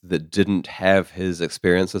synths that didn't have his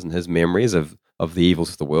experiences and his memories of the evils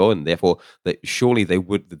of the world, and therefore that surely they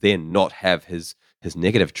would then not have his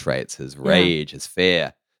negative traits, his rage, his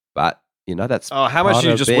fear. But that's Oh, how much part do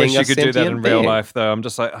you of just being wish a you could do that sentient in real being. life, though? I'm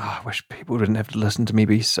just like, I wish people didn't have to listen to me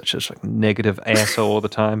be such a like, negative asshole all the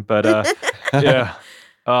time. But yeah.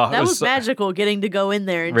 Oh, That it was so- magical getting to go in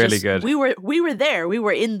there and Really just, good. we were there. We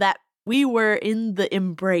were in the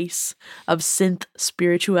embrace of synth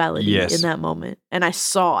spirituality Yes. in that moment. And I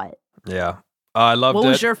saw it. Yeah. I loved What it.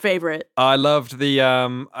 was your favorite? I loved the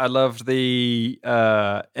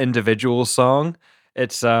individual song.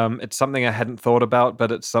 It's something I hadn't thought about,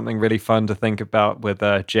 but it's something really fun to think about with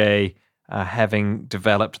Jay having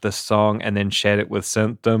developed this song and then shared it with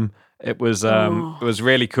Synthdom. It was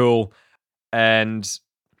really cool. And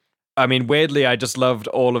I mean, weirdly, I just loved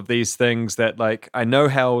all of these things that like I know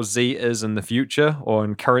how Z is in the future or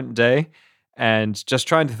in current day. And just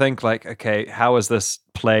trying to think like, okay, how does this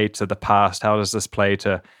play to the past? How does this play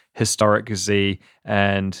to historic Z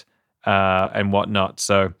and whatnot?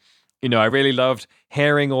 So, I really loved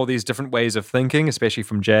hearing all these different ways of thinking, especially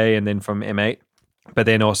from Jay and then from M8. But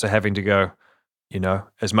then also having to go,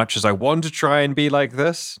 as much as I want to try and be like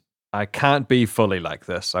this, I can't be fully like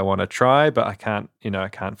this. I want to try, but I can't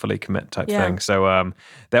fully commit type Yeah. thing. So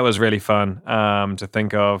that was really fun to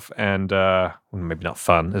think of. And well, maybe not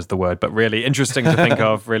fun is the word, but really interesting to think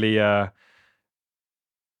of. Really,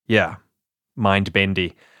 mind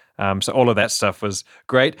bendy. So all of that stuff was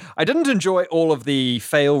great. I didn't enjoy all of the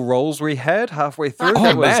fail rolls we had halfway through. Oh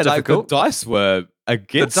that was man, the difficult. dice were The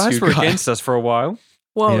against dice you were guys. against us for a while.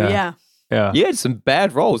 Whoa, Yeah. yeah. Yeah. You had some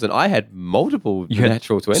bad rolls, and I had multiple You had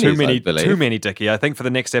natural 20s. Too I believe. many, Dickie. I think for the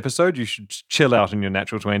next episode, you should chill out in your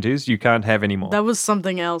natural 20s. You can't have any more. That was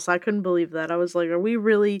something else. I couldn't believe that. I was like, are we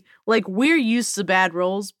really like we're used to bad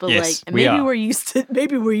rolls, but Yes, like we maybe are. we're used to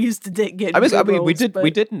getting I mean, good we rolls, did but-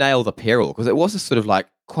 we did nail the peril because it was a sort of like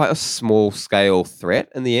quite a small scale threat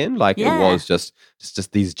in the end. Like Yeah. it was just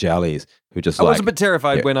these jellies who just I like was a bit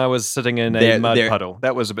terrified they're- when I was sitting in a they're- mud they're- puddle.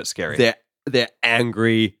 That was a bit scary. they're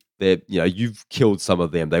angry. They're you've killed some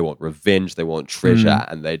of them. They want revenge. They want treasure,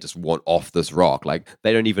 and they just want off this rock. Like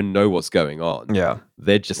they don't even know what's going on. Yeah.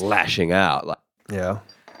 They're just lashing out. Like Yeah.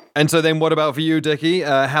 And so then what about for you, Dickie?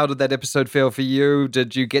 How did that episode feel for you?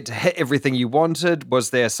 Did you get to hit everything you wanted?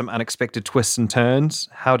 Was there some unexpected twists and turns?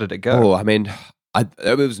 How did it go? oh, I mean,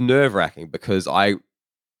 it was nerve wracking because I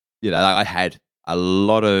had a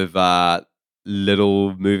lot of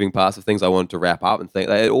little moving parts of things I wanted to wrap up and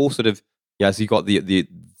think. It all sort of so you got the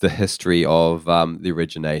history of the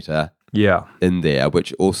originator Yeah. in there,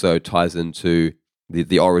 which also ties into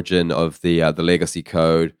the origin of the legacy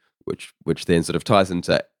code, which then sort of ties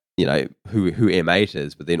into who M8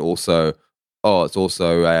 is, but then also, it's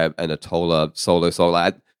also an Atola solo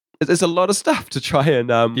soul. There's a lot of stuff to try and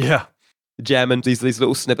jam into these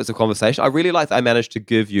little snippets of conversation. I really like that I managed to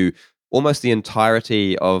give you almost the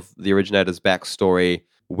entirety of the originator's backstory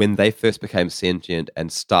when they first became sentient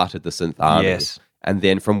and started the synth army. Yes. And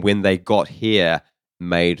then from when they got here,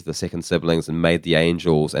 made the second siblings and made the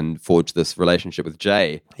angels and forged this relationship with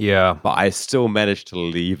Jay. Yeah. But I still managed to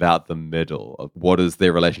leave out the middle of what is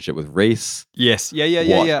their relationship with Reese. Yes.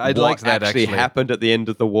 Yeah. I'd like that actually happened at the end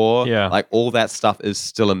of the war. Yeah. Like all that stuff is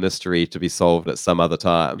still a mystery to be solved at some other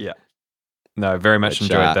time. Yeah. No, very much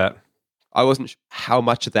enjoyed that. I wasn't sure how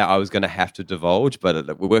much of that I was going to have to divulge, but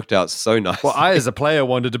it worked out so nice. Well, I, as a player,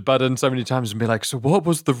 wanted to butt in so many times and be like, so what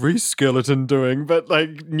was the Reese skeleton doing? But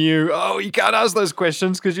knew, you can't ask those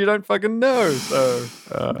questions because you don't fucking know. So,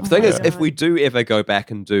 the thing is, if we do ever go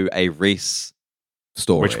back and do a Reese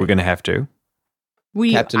story, which we're going to have to,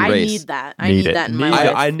 Captain Reese, need that. I need that in my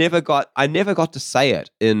life. I never got to say it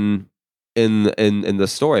in the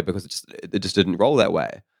story because it just didn't roll that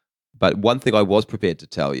way. But one thing I was prepared to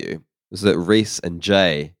tell you was that Reese and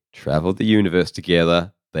Jay traveled the universe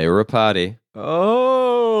together. They were a party.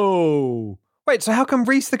 Oh. Wait, so how come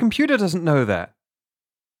Reese the computer doesn't know that?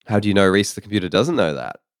 How do you know Reese the computer doesn't know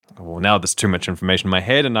that? Well, now there's too much information in my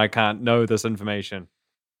head and I can't know this information.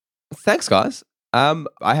 Thanks, guys.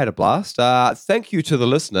 I had a blast. Thank you to the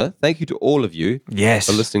listener. Thank you to all of you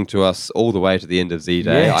for listening to us all the way to the end of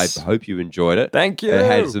Z-Day. Yes. I hope you enjoyed it. Thank you.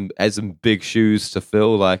 It had some big shoes to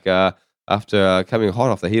fill, after coming hot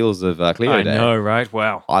off the heels of Cleo Day. I know, right?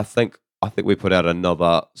 Wow. I think we put out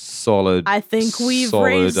another solid. I think we've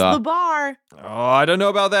raised the bar. Oh, I don't know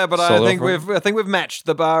about that, but I think we've matched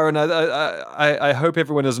the bar, and I hope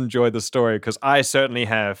everyone has enjoyed the story because I certainly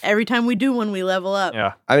have. Every time we do one, we level up.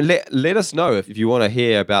 Yeah. I mean, let us know if you want to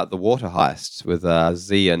hear about the water heists with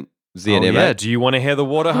Z and Emma. Yeah. Do you want to hear the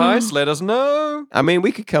water heist? Let us know. I mean,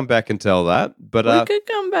 we could come back and tell that, but we could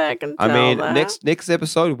come back and tell that. next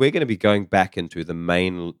episode we're going to be going back into the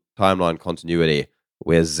main timeline continuity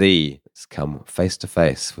where Z has come face to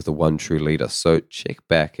face with the one true leader. So check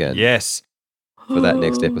back in. Yes. For that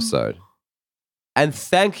next episode. And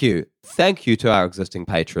thank you to our existing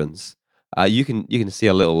patrons. You can see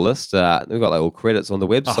a little list. We've got little credits on the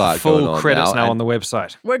website. Full credits now on the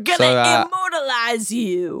website. We're gonna immortalize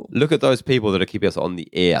you. Look at those people that are keeping us on the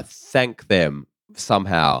air. Thank them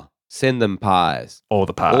somehow. Send them pies. Or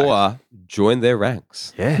the pie. Or join their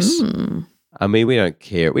ranks. Yes. I mean, we don't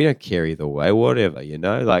care. We don't care either way. Whatever, we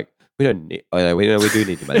don't need. We do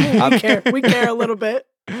need to make. We care a little bit.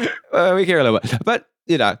 We care a little bit, but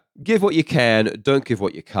give what you can. Don't give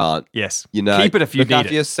what you can't. Yes. Keep it if you look need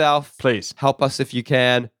after it. yourself. Please help us if you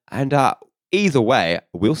can. And either way,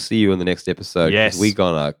 we'll see you in the next episode. Yes. We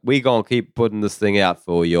gonna keep putting this thing out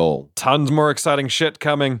for y'all. Tons more exciting shit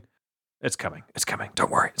coming. It's coming. It's coming.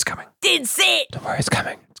 Don't worry. It's coming. That's it. Don't worry. It's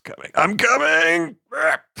coming. It's coming. I'm coming.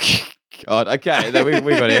 God. Okay. Then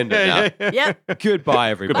we got to end it now. Yep.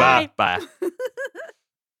 Goodbye, everybody. Bye.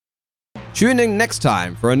 Tune in next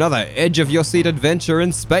time for another edge of your seat adventure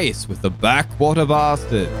in space with the Backwater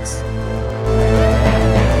Bastards.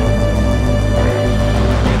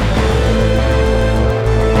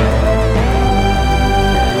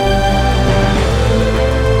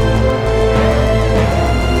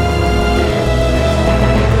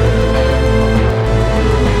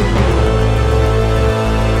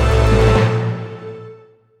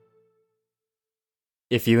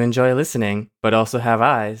 If you enjoy listening, but also have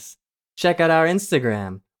eyes, check out our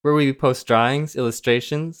Instagram, where we post drawings,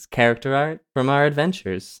 illustrations, character art from our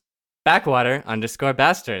adventures.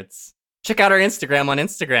 Backwater_bastards. Check out our Instagram on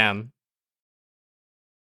Instagram.